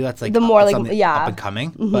whatnot, maybe that's, like, The more, like, something yeah. up and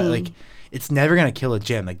coming. But, like, it's never going to kill a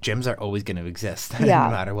gym. Like, gyms are always going to exist Yeah. no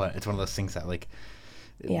matter what. It's one of those things that, like,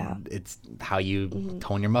 Yeah. it's how you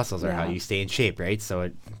tone your muscles or how you stay in shape, right?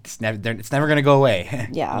 So it's never going to go away.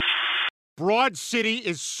 Yeah. Broad City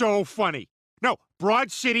is so funny. No,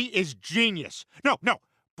 Broad City is genius. No,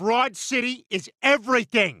 Broad City is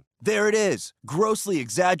everything. There it is, grossly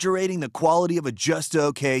exaggerating the quality of a just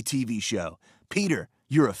okay TV show. Peter,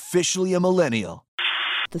 you're officially a millennial.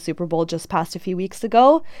 The Super Bowl just passed a few weeks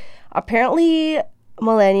ago. Apparently,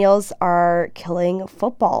 millennials are killing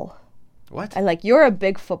football. What? And like you're a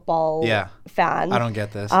big football fan. I don't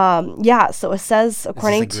get this. Yeah, so it says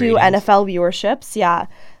according like to ratings? NFL viewerships,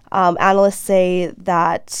 analysts say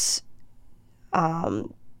that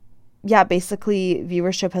yeah, basically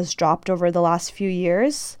viewership has dropped over the last few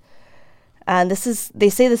years. And they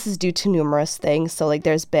say this is due to numerous things. So like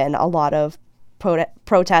there's been a lot of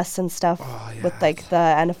protests and stuff with like the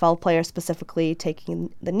NFL players specifically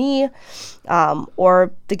taking the knee,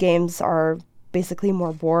 or the games are basically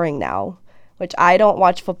more boring now, which I don't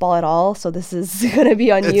watch football at all. So this is going to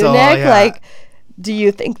be on you, Nick. Yeah. Like, do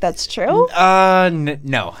you think that's true?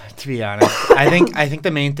 No, to be honest. I think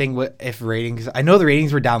the main thing if ratings, I know the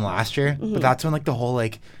ratings were down last year, but that's when like the whole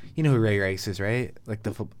like, you know who Ray Rice is, right? Like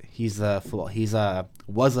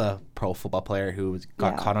was a pro football player who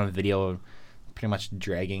got caught on a video pretty much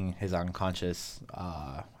dragging his unconscious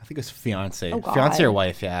I think it was fiance or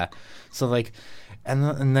wife, yeah. So like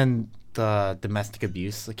and then the domestic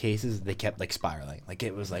abuse cases, they kept like spiraling. Like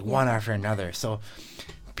it was like one after another. So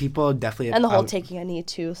people definitely, and the whole taking a knee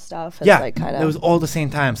too stuff is like kind of, it was all at the same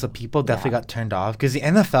time. So people definitely got turned off because the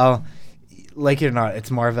NFL, like it or not,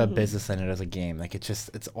 it's more of a business than it is a game. Like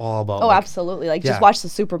it's all about. Oh, like, absolutely! Like just watch the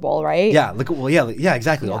Super Bowl, right? Yeah.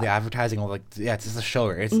 Exactly. Yeah. All the advertising, it's just a show.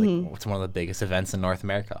 Right? It's like it's one of the biggest events in North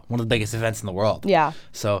America, one of the biggest events in the world. Yeah.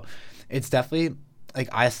 So it's definitely like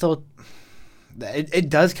I still. It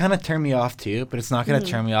does kind of turn me off too, but it's not going to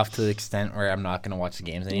turn me off to the extent where I'm not going to watch the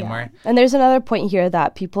games anymore. Yeah. And there's another point here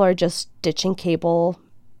that people are just ditching cable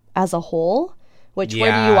as a whole. Where do you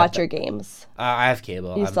watch your games? I have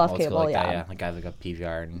cable. You still have cable, like that, like I have like a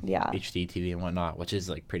PVR and HD TV and whatnot, which is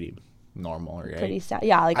like pretty normal, right? Pretty sad.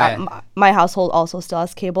 Yeah, like my household also still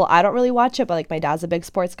has cable. I don't really watch it, but like my dad's a big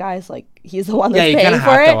sports guy, so like he's the one that's paying for it. Yeah, you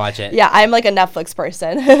kind of have to watch it. Yeah, I'm like a Netflix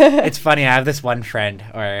person. It's funny. I have this one friend,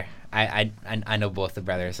 or I know both the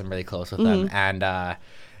brothers. I'm really close with them,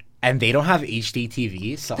 and they don't have HD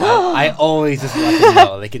TV, so I always just let them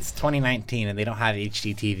know. Like it's 2019 and they don't have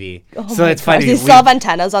HD TV, so it's funny. They still have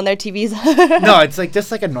antennas on their TVs. No, it's like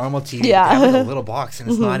just like a normal TV. Yeah, they have like a little box and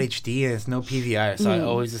it's not HD and it's no PVR. So I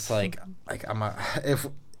always just like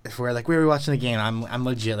if we're like we were watching the game, I'm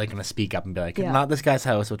legit like gonna speak up and be like, not this guy's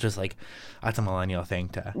house, which is like that's a millennial thing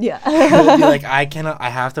to be like I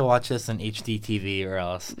have to watch this on HD TV or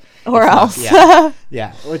else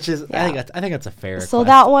which is I think that's a fair request. So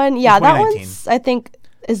that one that one's I think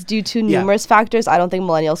is due to numerous factors. I don't think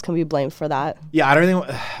millennials can be blamed for that. I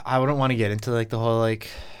wouldn't want to get into like the whole like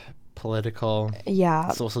political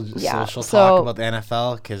social talk about the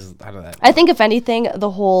NFL because I don't know. I think if anything the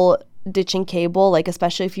whole ditching cable, like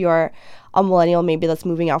especially if you're a millennial maybe that's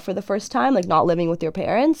moving out for the first time, like not living with your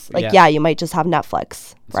parents, like you might just have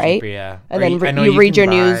Netflix, right? Cheaper, and then you read your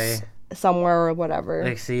news somewhere or whatever.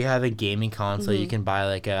 Like so you have a gaming console, you can buy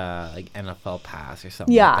like a NFL Pass or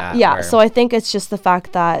something like that. So I think it's just the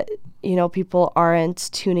fact that people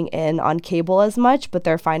aren't tuning in on cable as much, but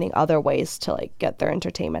they're finding other ways to like get their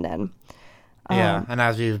entertainment in. And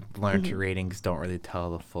as we've learned, ratings don't really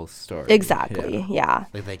tell the full story. Exactly,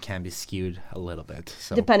 Like they can be skewed a little bit.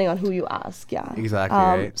 So. Depending on who you ask, Exactly,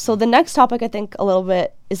 right. So the next topic I think is a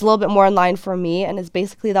little bit more in line for me, and is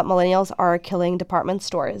basically that millennials are killing department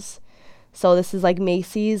stores. So this is like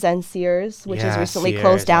Macy's and Sears, which has recently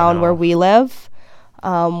closed down where we live.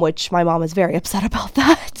 Which my mom is very upset about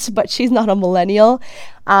that, but she's not a millennial.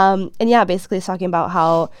 And basically it's talking about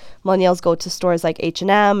how millennials go to stores like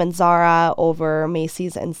H&M and Zara over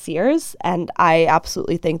Macy's and Sears. And I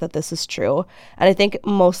absolutely think that this is true. And I think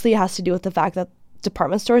mostly it has to do with the fact that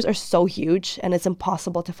department stores are so huge and it's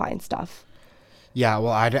impossible to find stuff. Yeah,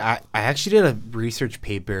 well, I actually did a research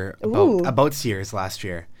paper about Sears last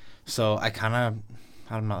year. So I'm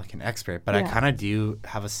not like an expert, but I kind of do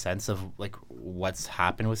have a sense of like what's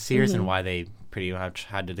happened with Sears and why they pretty much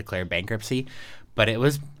had to declare bankruptcy. But it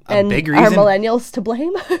was a big reason. Are millennials to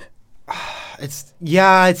blame?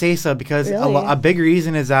 I'd say so because a big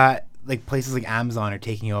reason is that like places like Amazon are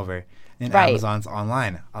taking over, and Amazon's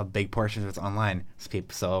online. A big portion of it's online.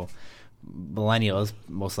 So millennials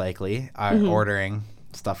most likely are ordering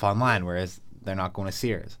stuff online, whereas they're not going to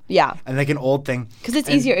Sears. Yeah. And like an old thing. Because it's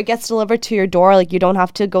easier. It gets delivered to your door. Like you don't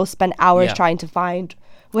have to go spend hours trying to find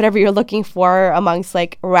whatever you're looking for amongst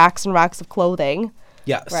like racks and racks of clothing.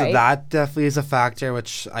 Yeah. Right? So that definitely is a factor,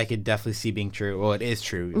 which I could definitely see being true. Well, it is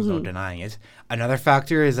true. There's no denying it. Another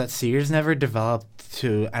factor is that Sears never developed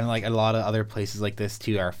to, and like a lot of other places like this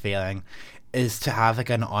too are failing, is to have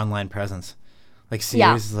like an online presence. Like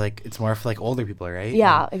Sears is like, it's more for like older people, right?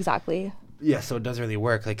 Yeah, exactly. Yeah, so it doesn't really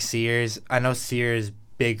work. Like Sears, I know Sears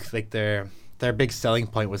big, like their big selling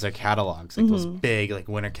point was their catalogs, like those big like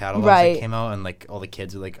winter catalogs that came out, and like all the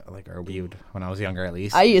kids were like reviewed when I was younger at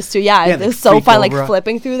least. I used to, it was so fun, like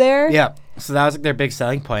flipping through there. Yeah, so that was like their big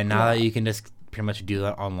selling point. Now that you can just pretty much do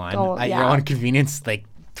that online at your own convenience, like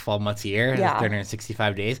 12 months a year, Yeah.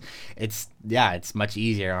 365 days. It's much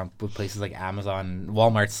easier on with places like Amazon,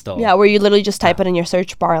 Walmart still. Yeah, where you literally just type it in your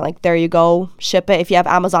search bar and like there you go, ship it. If you have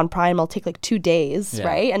Amazon Prime, it'll take like 2 days, Yeah.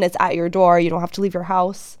 right? And it's at your door. You don't have to leave your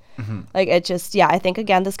house. Like it just, I think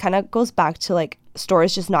again, this kind of goes back to like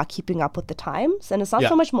stores just not keeping up with the times. And it's not Yeah.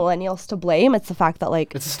 so much millennials to blame. It's the fact that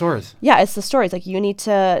like, It's the stores. yeah, it's the stores. Like you need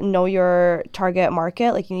to know your target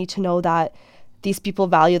market. Like you need to know that these people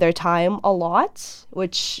value their time a lot,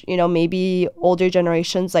 which, you know, maybe older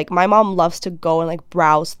generations, like my mom loves to go and like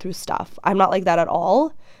browse through stuff. I'm not like that at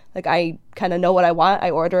all. Like I kind of know what I want.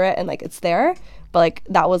 I order it and like it's there. But like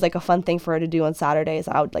that was like a fun thing for her to do on Saturdays.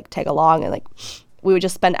 I would like tag along and like we would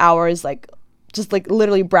just spend hours like just like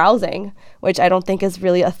literally browsing, which I don't think is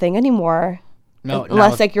really a thing anymore. No,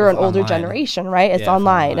 Unless like you're an older online. generation, right? It's Yeah, it's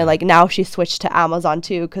online. online. And like now she switched to Amazon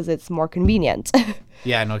too because it's more convenient.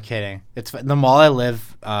 Yeah, no kidding. It's the mall I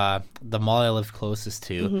live closest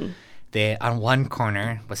to. Mm-hmm. They on one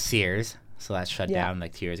corner was Sears, so that shut Yeah. down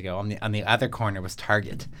like 2 years ago. On the other corner was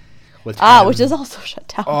Target, which which is also shut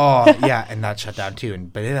down. oh yeah, and that shut down too.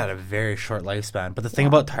 But it had a very short lifespan. But the thing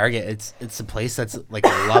about Target, it's a place that's like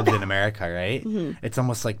loved in America, right? It's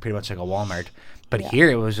almost like pretty much like a Walmart. But here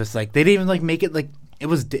it was just like they didn't even like make it like it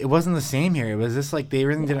wasn't the same here. It was just like they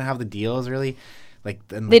really didn't have the deals really. Like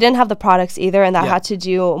and, They didn't have the products either, and that Yeah. had to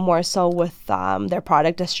do more so with their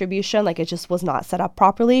product distribution. Like it just was not set up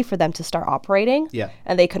properly for them to start operating. Yeah.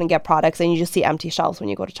 And they couldn't get products, and you just see empty shelves when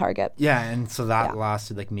you go to Target. Yeah, and so that Yeah.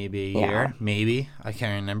 lasted like maybe a Yeah. year, maybe I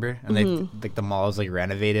can't remember. And they like the mall is like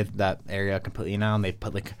renovated that area completely now, and they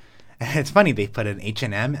put like it's funny they put an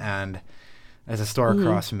H&M and there's a store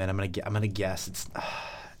across from it. I'm gonna guess it's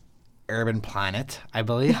Urban Planet, I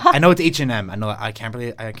believe. I know it's H&M. I know I can't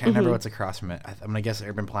remember what's across from it. I'm gonna guess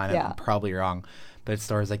Urban Planet. Yeah. I'm probably wrong, but it's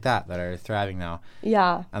stores like that are thriving now.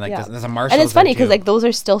 Yeah. And like yeah. there's a Marshalls. And it's funny because there, like those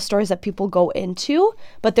are still stores that people go into,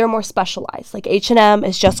 but they're more specialized. Like H&M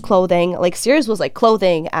is just clothing. Like Sears was like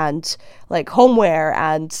clothing and like homeware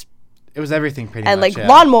and it was everything pretty and much. like yeah.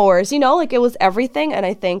 lawnmowers, you know, like it was everything. And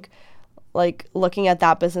I think like looking at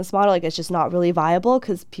that business model, like it's just not really viable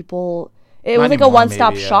because people, it Not was like a anymore,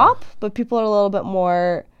 one-stop maybe, yeah. shop, but people are a little bit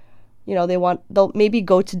more, you know, they'll maybe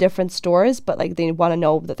go to different stores, but like they want to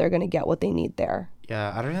know that they're going to get what they need there.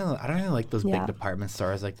 Yeah, I don't really like those Yeah. big department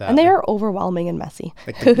stores like that. And they Like, are overwhelming and messy.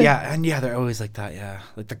 like they're always like that. Yeah,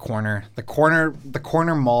 like the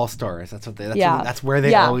corner mall stores. That's what Yeah. that's where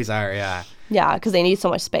they Yeah. always are. Yeah, Yeah, because they need so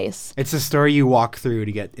much space. it's a store you walk through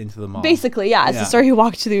to get into the mall. Basically, yeah, it's Yeah. the store you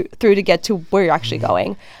walk through to get to where you're actually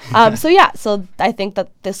going. So I think that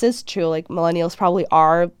this is true. Like millennials probably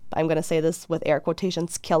are, I'm going to say this with air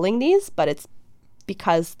quotations, killing these, but it's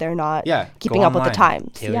because they're not Yeah, keeping go up with the online.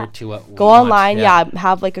 times. Tailor Yeah. to what we Go want, online, yeah.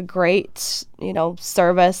 have like a great, you know,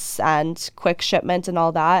 service and quick shipment and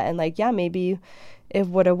all that. And like, yeah, maybe it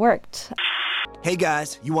would have worked. Hey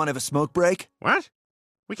guys, you want to have a smoke break? What?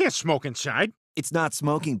 We can't smoke inside. It's not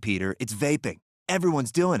smoking, Peter. It's vaping.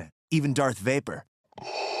 Everyone's doing it, even Darth Vapor.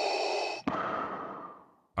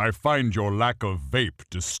 I find your lack of vape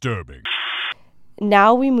disturbing.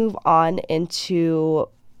 Now we move on into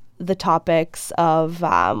the topics of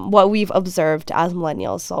what we've observed as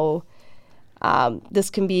millennials. So this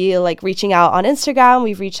can be like reaching out on Instagram.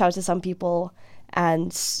 We've reached out to some people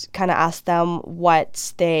and kind of asked them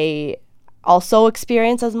what they also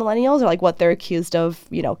experience as millennials or like what they're accused of,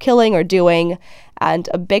 you know, killing or doing. And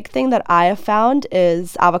a big thing that I have found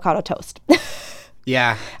is avocado toast.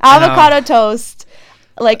 Yeah, I know. Avocado toast.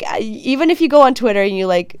 Like even if you go on Twitter and you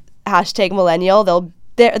like hashtag millennial,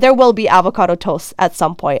 there will be avocado toast at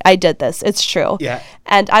some point. I did this. It's true. Yeah.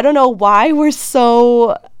 And I don't know why we're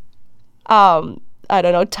so I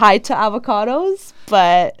don't know, tied to avocados,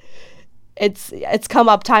 but it's come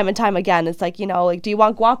up time and time again. It's like, you know, like, do you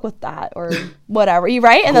want guac with that or whatever? You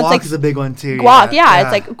right? And Guac that's like is a big one too. guac. Yeah,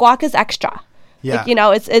 it's like guac is extra. Yeah. Like, you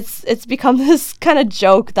know, it's become this kind of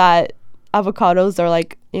joke that avocados are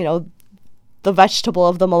like, you know, the vegetable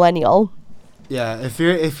of the millennial. Yeah, if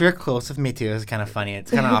you're close with me too, it's kind of funny. It's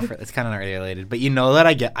kind of it's kind of not really related, but you know that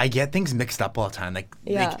I get things mixed up all the time, like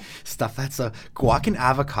stuff that's guac and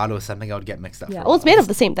avocado is something I would get mixed up. Yeah, for a well, it's while. made of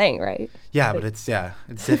the same thing, right? Yeah, but it's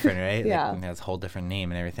different, right? Yeah. Like, it has a whole different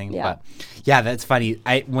name and everything. Yeah. But yeah, that's funny.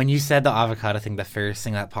 When you said the avocado thing, the first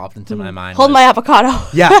thing that popped into my mind. Hold was, my avocado.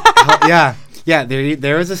 yeah.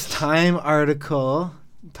 There was this Time article,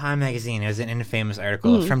 Time magazine. It was an infamous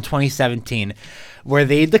article Mm. from 2017, where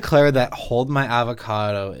they declared that "Hold my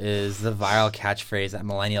avocado" is the viral catchphrase that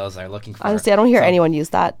millennials are looking for. Honestly, I don't hear So- anyone use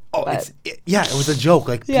that. Oh, but it was a joke.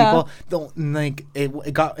 Like Yeah. people don't like it.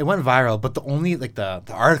 It went viral, but the only like the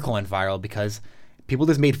article went viral because people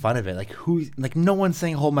just made fun of it. Like no one's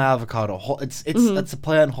saying hold my avocado. It's a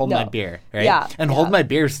play on hold my beer, right? Yeah, and hold my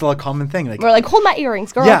beer is still a common thing. Like we're like hold my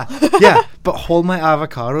earrings, girl. Yeah, but hold my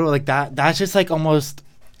avocado, like that's just like almost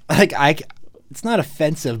like it's not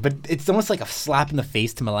offensive, but it's almost like a slap in the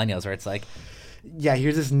face to millennials where it's like, yeah,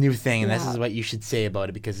 here's this new thing and this is what you should say about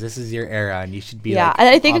it because this is your era and you should be like, and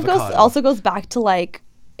I think avocado. it also goes back to like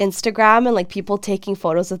Instagram and like people taking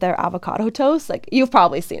photos of their avocado toast. Like you've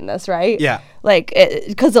probably seen this, right? Yeah. Like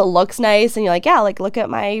because it looks nice and you're like, yeah, like look at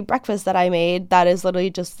my breakfast that I made. That is literally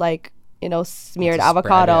just like, smeared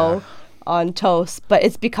avocado on toast. But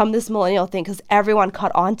it's become this millennial thing because everyone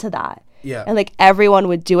caught on to that. Yeah. And like everyone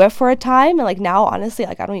would do it for a time. And like now, honestly,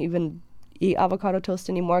 like I don't even eat avocado toast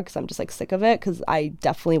anymore because I'm just like sick of it because I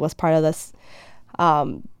definitely was part of this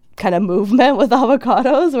kind of movement with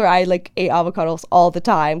avocados where I like ate avocados all the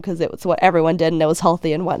time because it was what everyone did and it was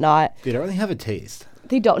healthy and whatnot. They don't really have a taste.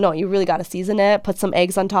 They don't know. You really got to season it, put some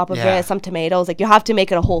eggs on top of it, some tomatoes. Like you have to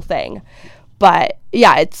make it a whole thing. But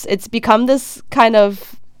yeah, it's become this kind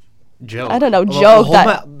of joke. I don't know, joke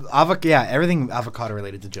that everything avocado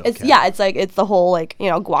related to joke. It's it's like it's the whole like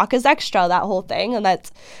guac is extra, that whole thing, and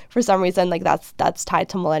that's for some reason like that's tied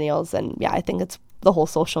to millennials, and I think it's the whole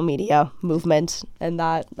social media movement and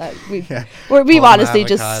that we've honestly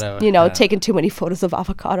just taken too many photos of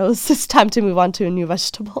avocados. It's time to move on to a new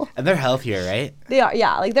vegetable. And they're healthier, right? They are,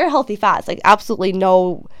 like they're healthy fats. Like absolutely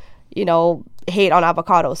no, hate on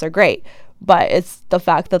avocados. They're great. But it's the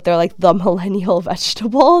fact that they're like the millennial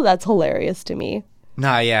vegetable that's hilarious to me.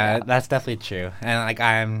 No, yeah, that's definitely true. And like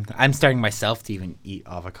I'm starting myself to even eat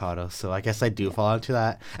avocados, so I guess I do fall into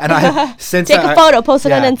that. And I since take a photo, post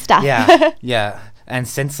it on Insta. Yeah. And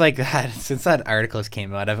since that articles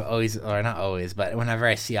came out, I've always, or not always, but whenever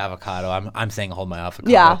I see avocado, I'm saying hold my avocado.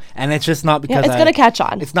 Yeah. And it's just not because it's gonna catch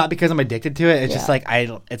on. It's not because I'm addicted to it. It's just like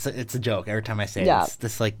it's a joke every time I say it. It's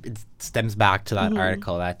this like it stems back to that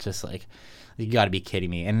article that just like you got to be kidding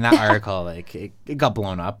me. And that article like it got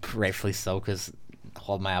blown up, rightfully so, because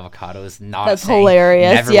hold my avocado is not. That's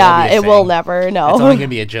hilarious. Yeah, it will never. No, it's only gonna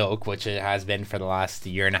be a joke, which it has been for the last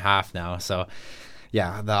year and a half now. So.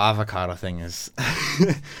 Yeah, the avocado thing is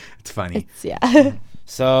it's funny.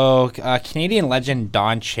 So Canadian legend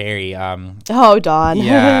Don Cherry. Don.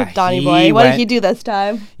 Yeah, Donnie boy. What did he do this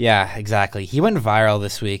time? Yeah, exactly. He went viral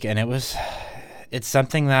this week, and it's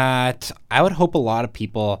something that I would hope a lot of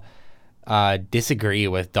people disagree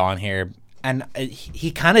with Don here. And he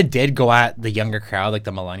kind of did go at the younger crowd, like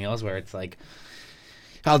the millennials, where it's like,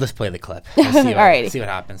 I'll just play the clip. We'll see what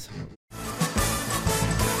happens.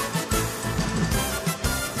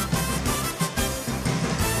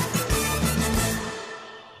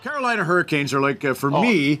 Carolina Hurricanes are like, for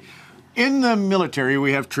me, in the military,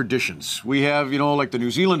 we have traditions. We have, like the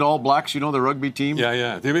New Zealand All Blacks, the rugby team.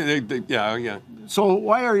 Yeah. Yeah. So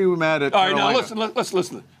why are you mad at Carolina? All right, now let's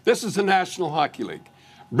listen. This is the National Hockey League.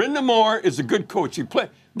 Brendan Moore is a good coach.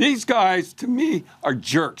 These guys, to me, are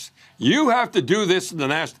jerks. You have to do this in the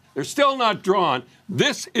national. They're still not drawn.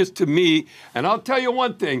 This is to me, and I'll tell you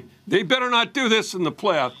one thing, they better not do this in the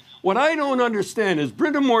playoff. What I don't understand is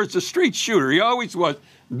Brendan Moore is a street shooter. He always was.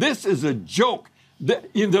 This is a joke.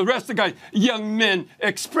 The rest of the guys, young men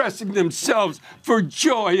expressing themselves for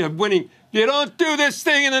joy of winning. You don't do this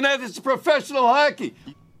thing in the net. It's professional hockey.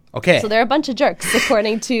 Okay. So they're a bunch of jerks,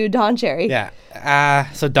 according to Don Cherry.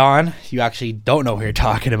 Yeah. So Don, you actually don't know who you're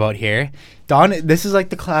talking about here. Don, this is like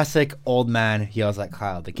the classic old man yells at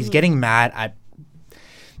cloud. Like he's getting mad at.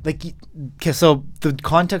 Like, okay, so the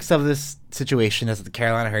context of this situation is that the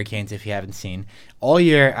Carolina Hurricanes, if you haven't seen, all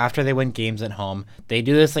year after they win games at home, they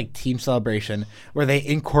do this like team celebration where they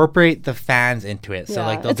incorporate the fans into it. So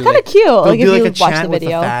like it's kind of cute. They'll do like a watch chant the with the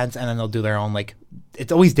video. fans, and then they'll do their own like.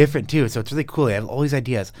 It's always different too, so it's really cool. They have all these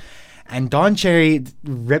ideas, and Don Cherry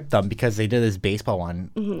ripped them because they did this baseball one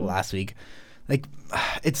last week. Like,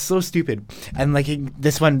 it's so stupid. And like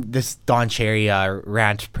this Don Cherry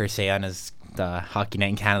rant per se on the Hockey Night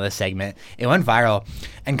in Canada segment, it went viral,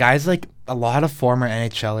 and guys like a lot of former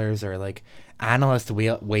NHLers or like analysts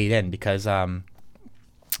weighed in because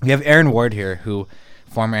we have Aaron Ward here, who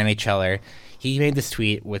former NHLer. He made this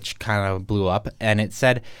tweet which kind of blew up, and it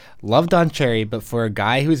said, "Love Don Cherry, but for a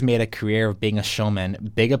guy who's made a career of being a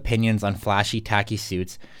showman, big opinions on flashy tacky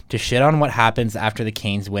suits, to shit on what happens after the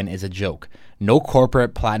Canes win is a joke. No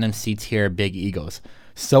corporate platinum seats here, big egos.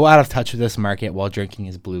 So out of touch with this market while drinking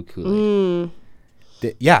his blue Kool-Aid."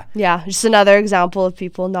 Yeah, just another example of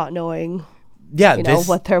people not knowing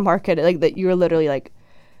what their market, like that you're literally like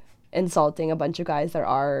insulting a bunch of guys that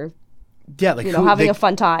are Yeah, like having a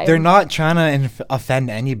fun time. They're not trying to offend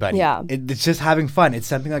anybody. Yeah. It's just having fun. It's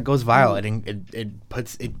something that goes viral. It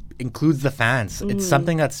includes the fans. It's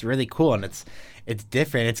something that's really cool, and it's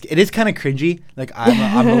different. It is kind of cringy. Like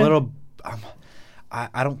I'm a little.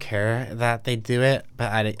 I don't care that they do it,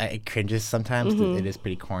 but it cringes sometimes. It is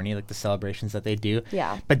pretty corny, like the celebrations that they do.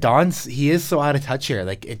 Yeah. But he is so out of touch here.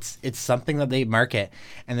 Like it's something that they market,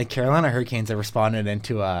 and the Carolina Hurricanes have responded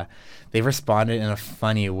they've responded in a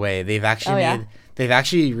funny way. They've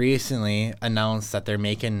actually recently announced that they're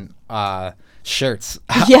making shirts.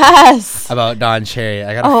 Yes. About Don Cherry.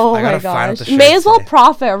 I gotta find out the shirts. May as well today.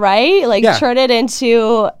 profit, right? Like turn it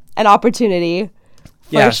into an opportunity.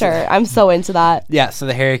 For sure. I'm so into that. Yeah, so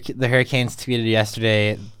the Hurricanes tweeted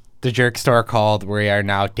yesterday, the Jerk Store called. We are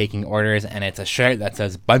now taking orders, and it's a shirt that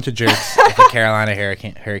says bunch of jerks with the Carolina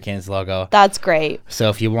Hurricanes logo. That's great. So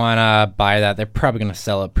if you want to buy that, they're probably going to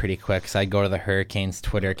sell it pretty quick. So I go to the Hurricanes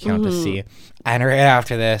Twitter account to see. And right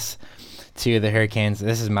after this, to the Hurricanes,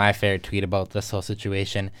 this is my favorite tweet about this whole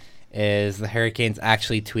situation, is the Hurricanes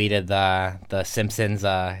actually tweeted the Simpsons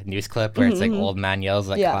news clip where it's like old man yells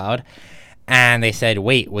at cloud. And they said,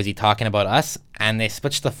 wait, was he talking about us? And they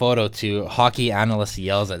switched the photo to hockey analyst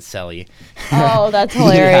yells at Selly. Oh, that's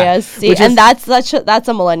hilarious. See, and that's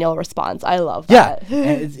a millennial response. I love that.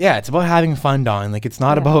 Yeah, it's about having fun, Dawn. Like, it's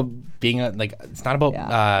not about being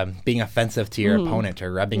being offensive to your opponent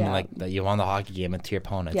or rubbing like that you won the hockey game into your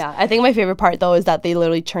opponents. Yeah, I think my favorite part though is that they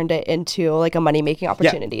literally turned it into like a money making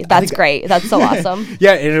opportunity. That's great. That's so awesome.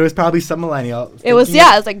 Yeah, and it was probably some millennial. It was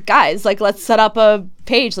like, guys, like let's set up a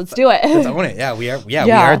page. Let's do it. Let's own it. Yeah, we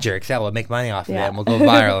are jerks. Yeah, we'll make money off of it and we'll go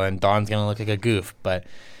viral. And Don's gonna look like a goof, but.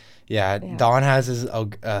 Yeah, Don has his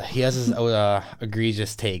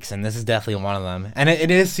egregious takes, and this is definitely one of them. And it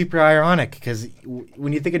is super ironic because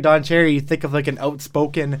when you think of Don Cherry, you think of like an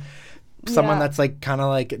outspoken, someone that's like kind of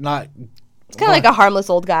like not. It's kind of like a harmless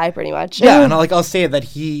old guy, pretty much. Yeah, and I'll say that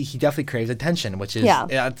he definitely craves attention, which is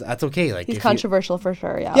that's okay. Like he's controversial for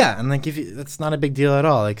sure. Yeah. Yeah, and like that's not a big deal at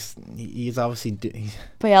all. Like he's obviously.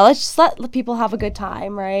 But yeah, let's just let people have a good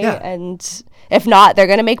time, right? Yeah. And if not, they're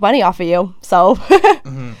gonna make money off of you. So.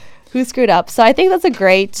 Who screwed up? So I think that's a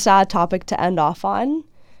great topic to end off on.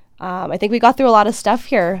 I think we got through a lot of stuff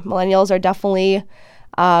here. Millennials are definitely,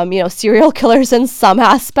 serial killers in some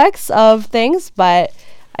aspects of things, but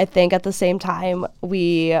I think at the same time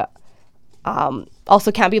we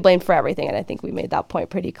also can't be blamed for everything. And I think we made that point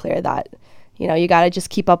pretty clear that, you got to just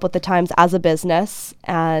keep up with the times as a business.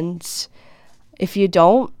 And if you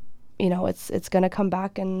don't, it's going to come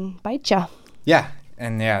back and bite you. Yeah.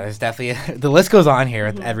 And there's definitely the list goes on here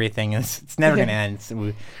with everything. It's never gonna end.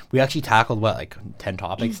 So we actually tackled 10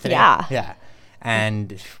 topics today. Yeah.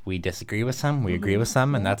 And we disagree with some, we agree with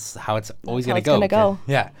some, and that's how it's always gonna go.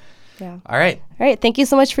 Yeah. All right. Thank you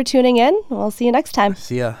so much for tuning in. We'll see you next time.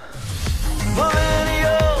 See ya.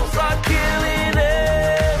 Millennials are killing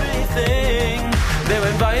everything. Their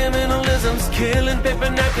environmentalism's killing paper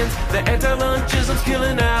napkins. Their anti-lunchism's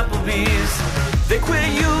killing Applebee's. They quit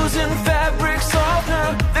using fabric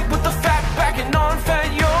softener. They put the fat back in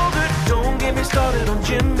non-fat yogurt. Don't get me started on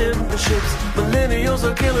gym memberships. Millennials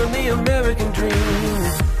are killing the American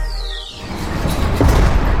dream.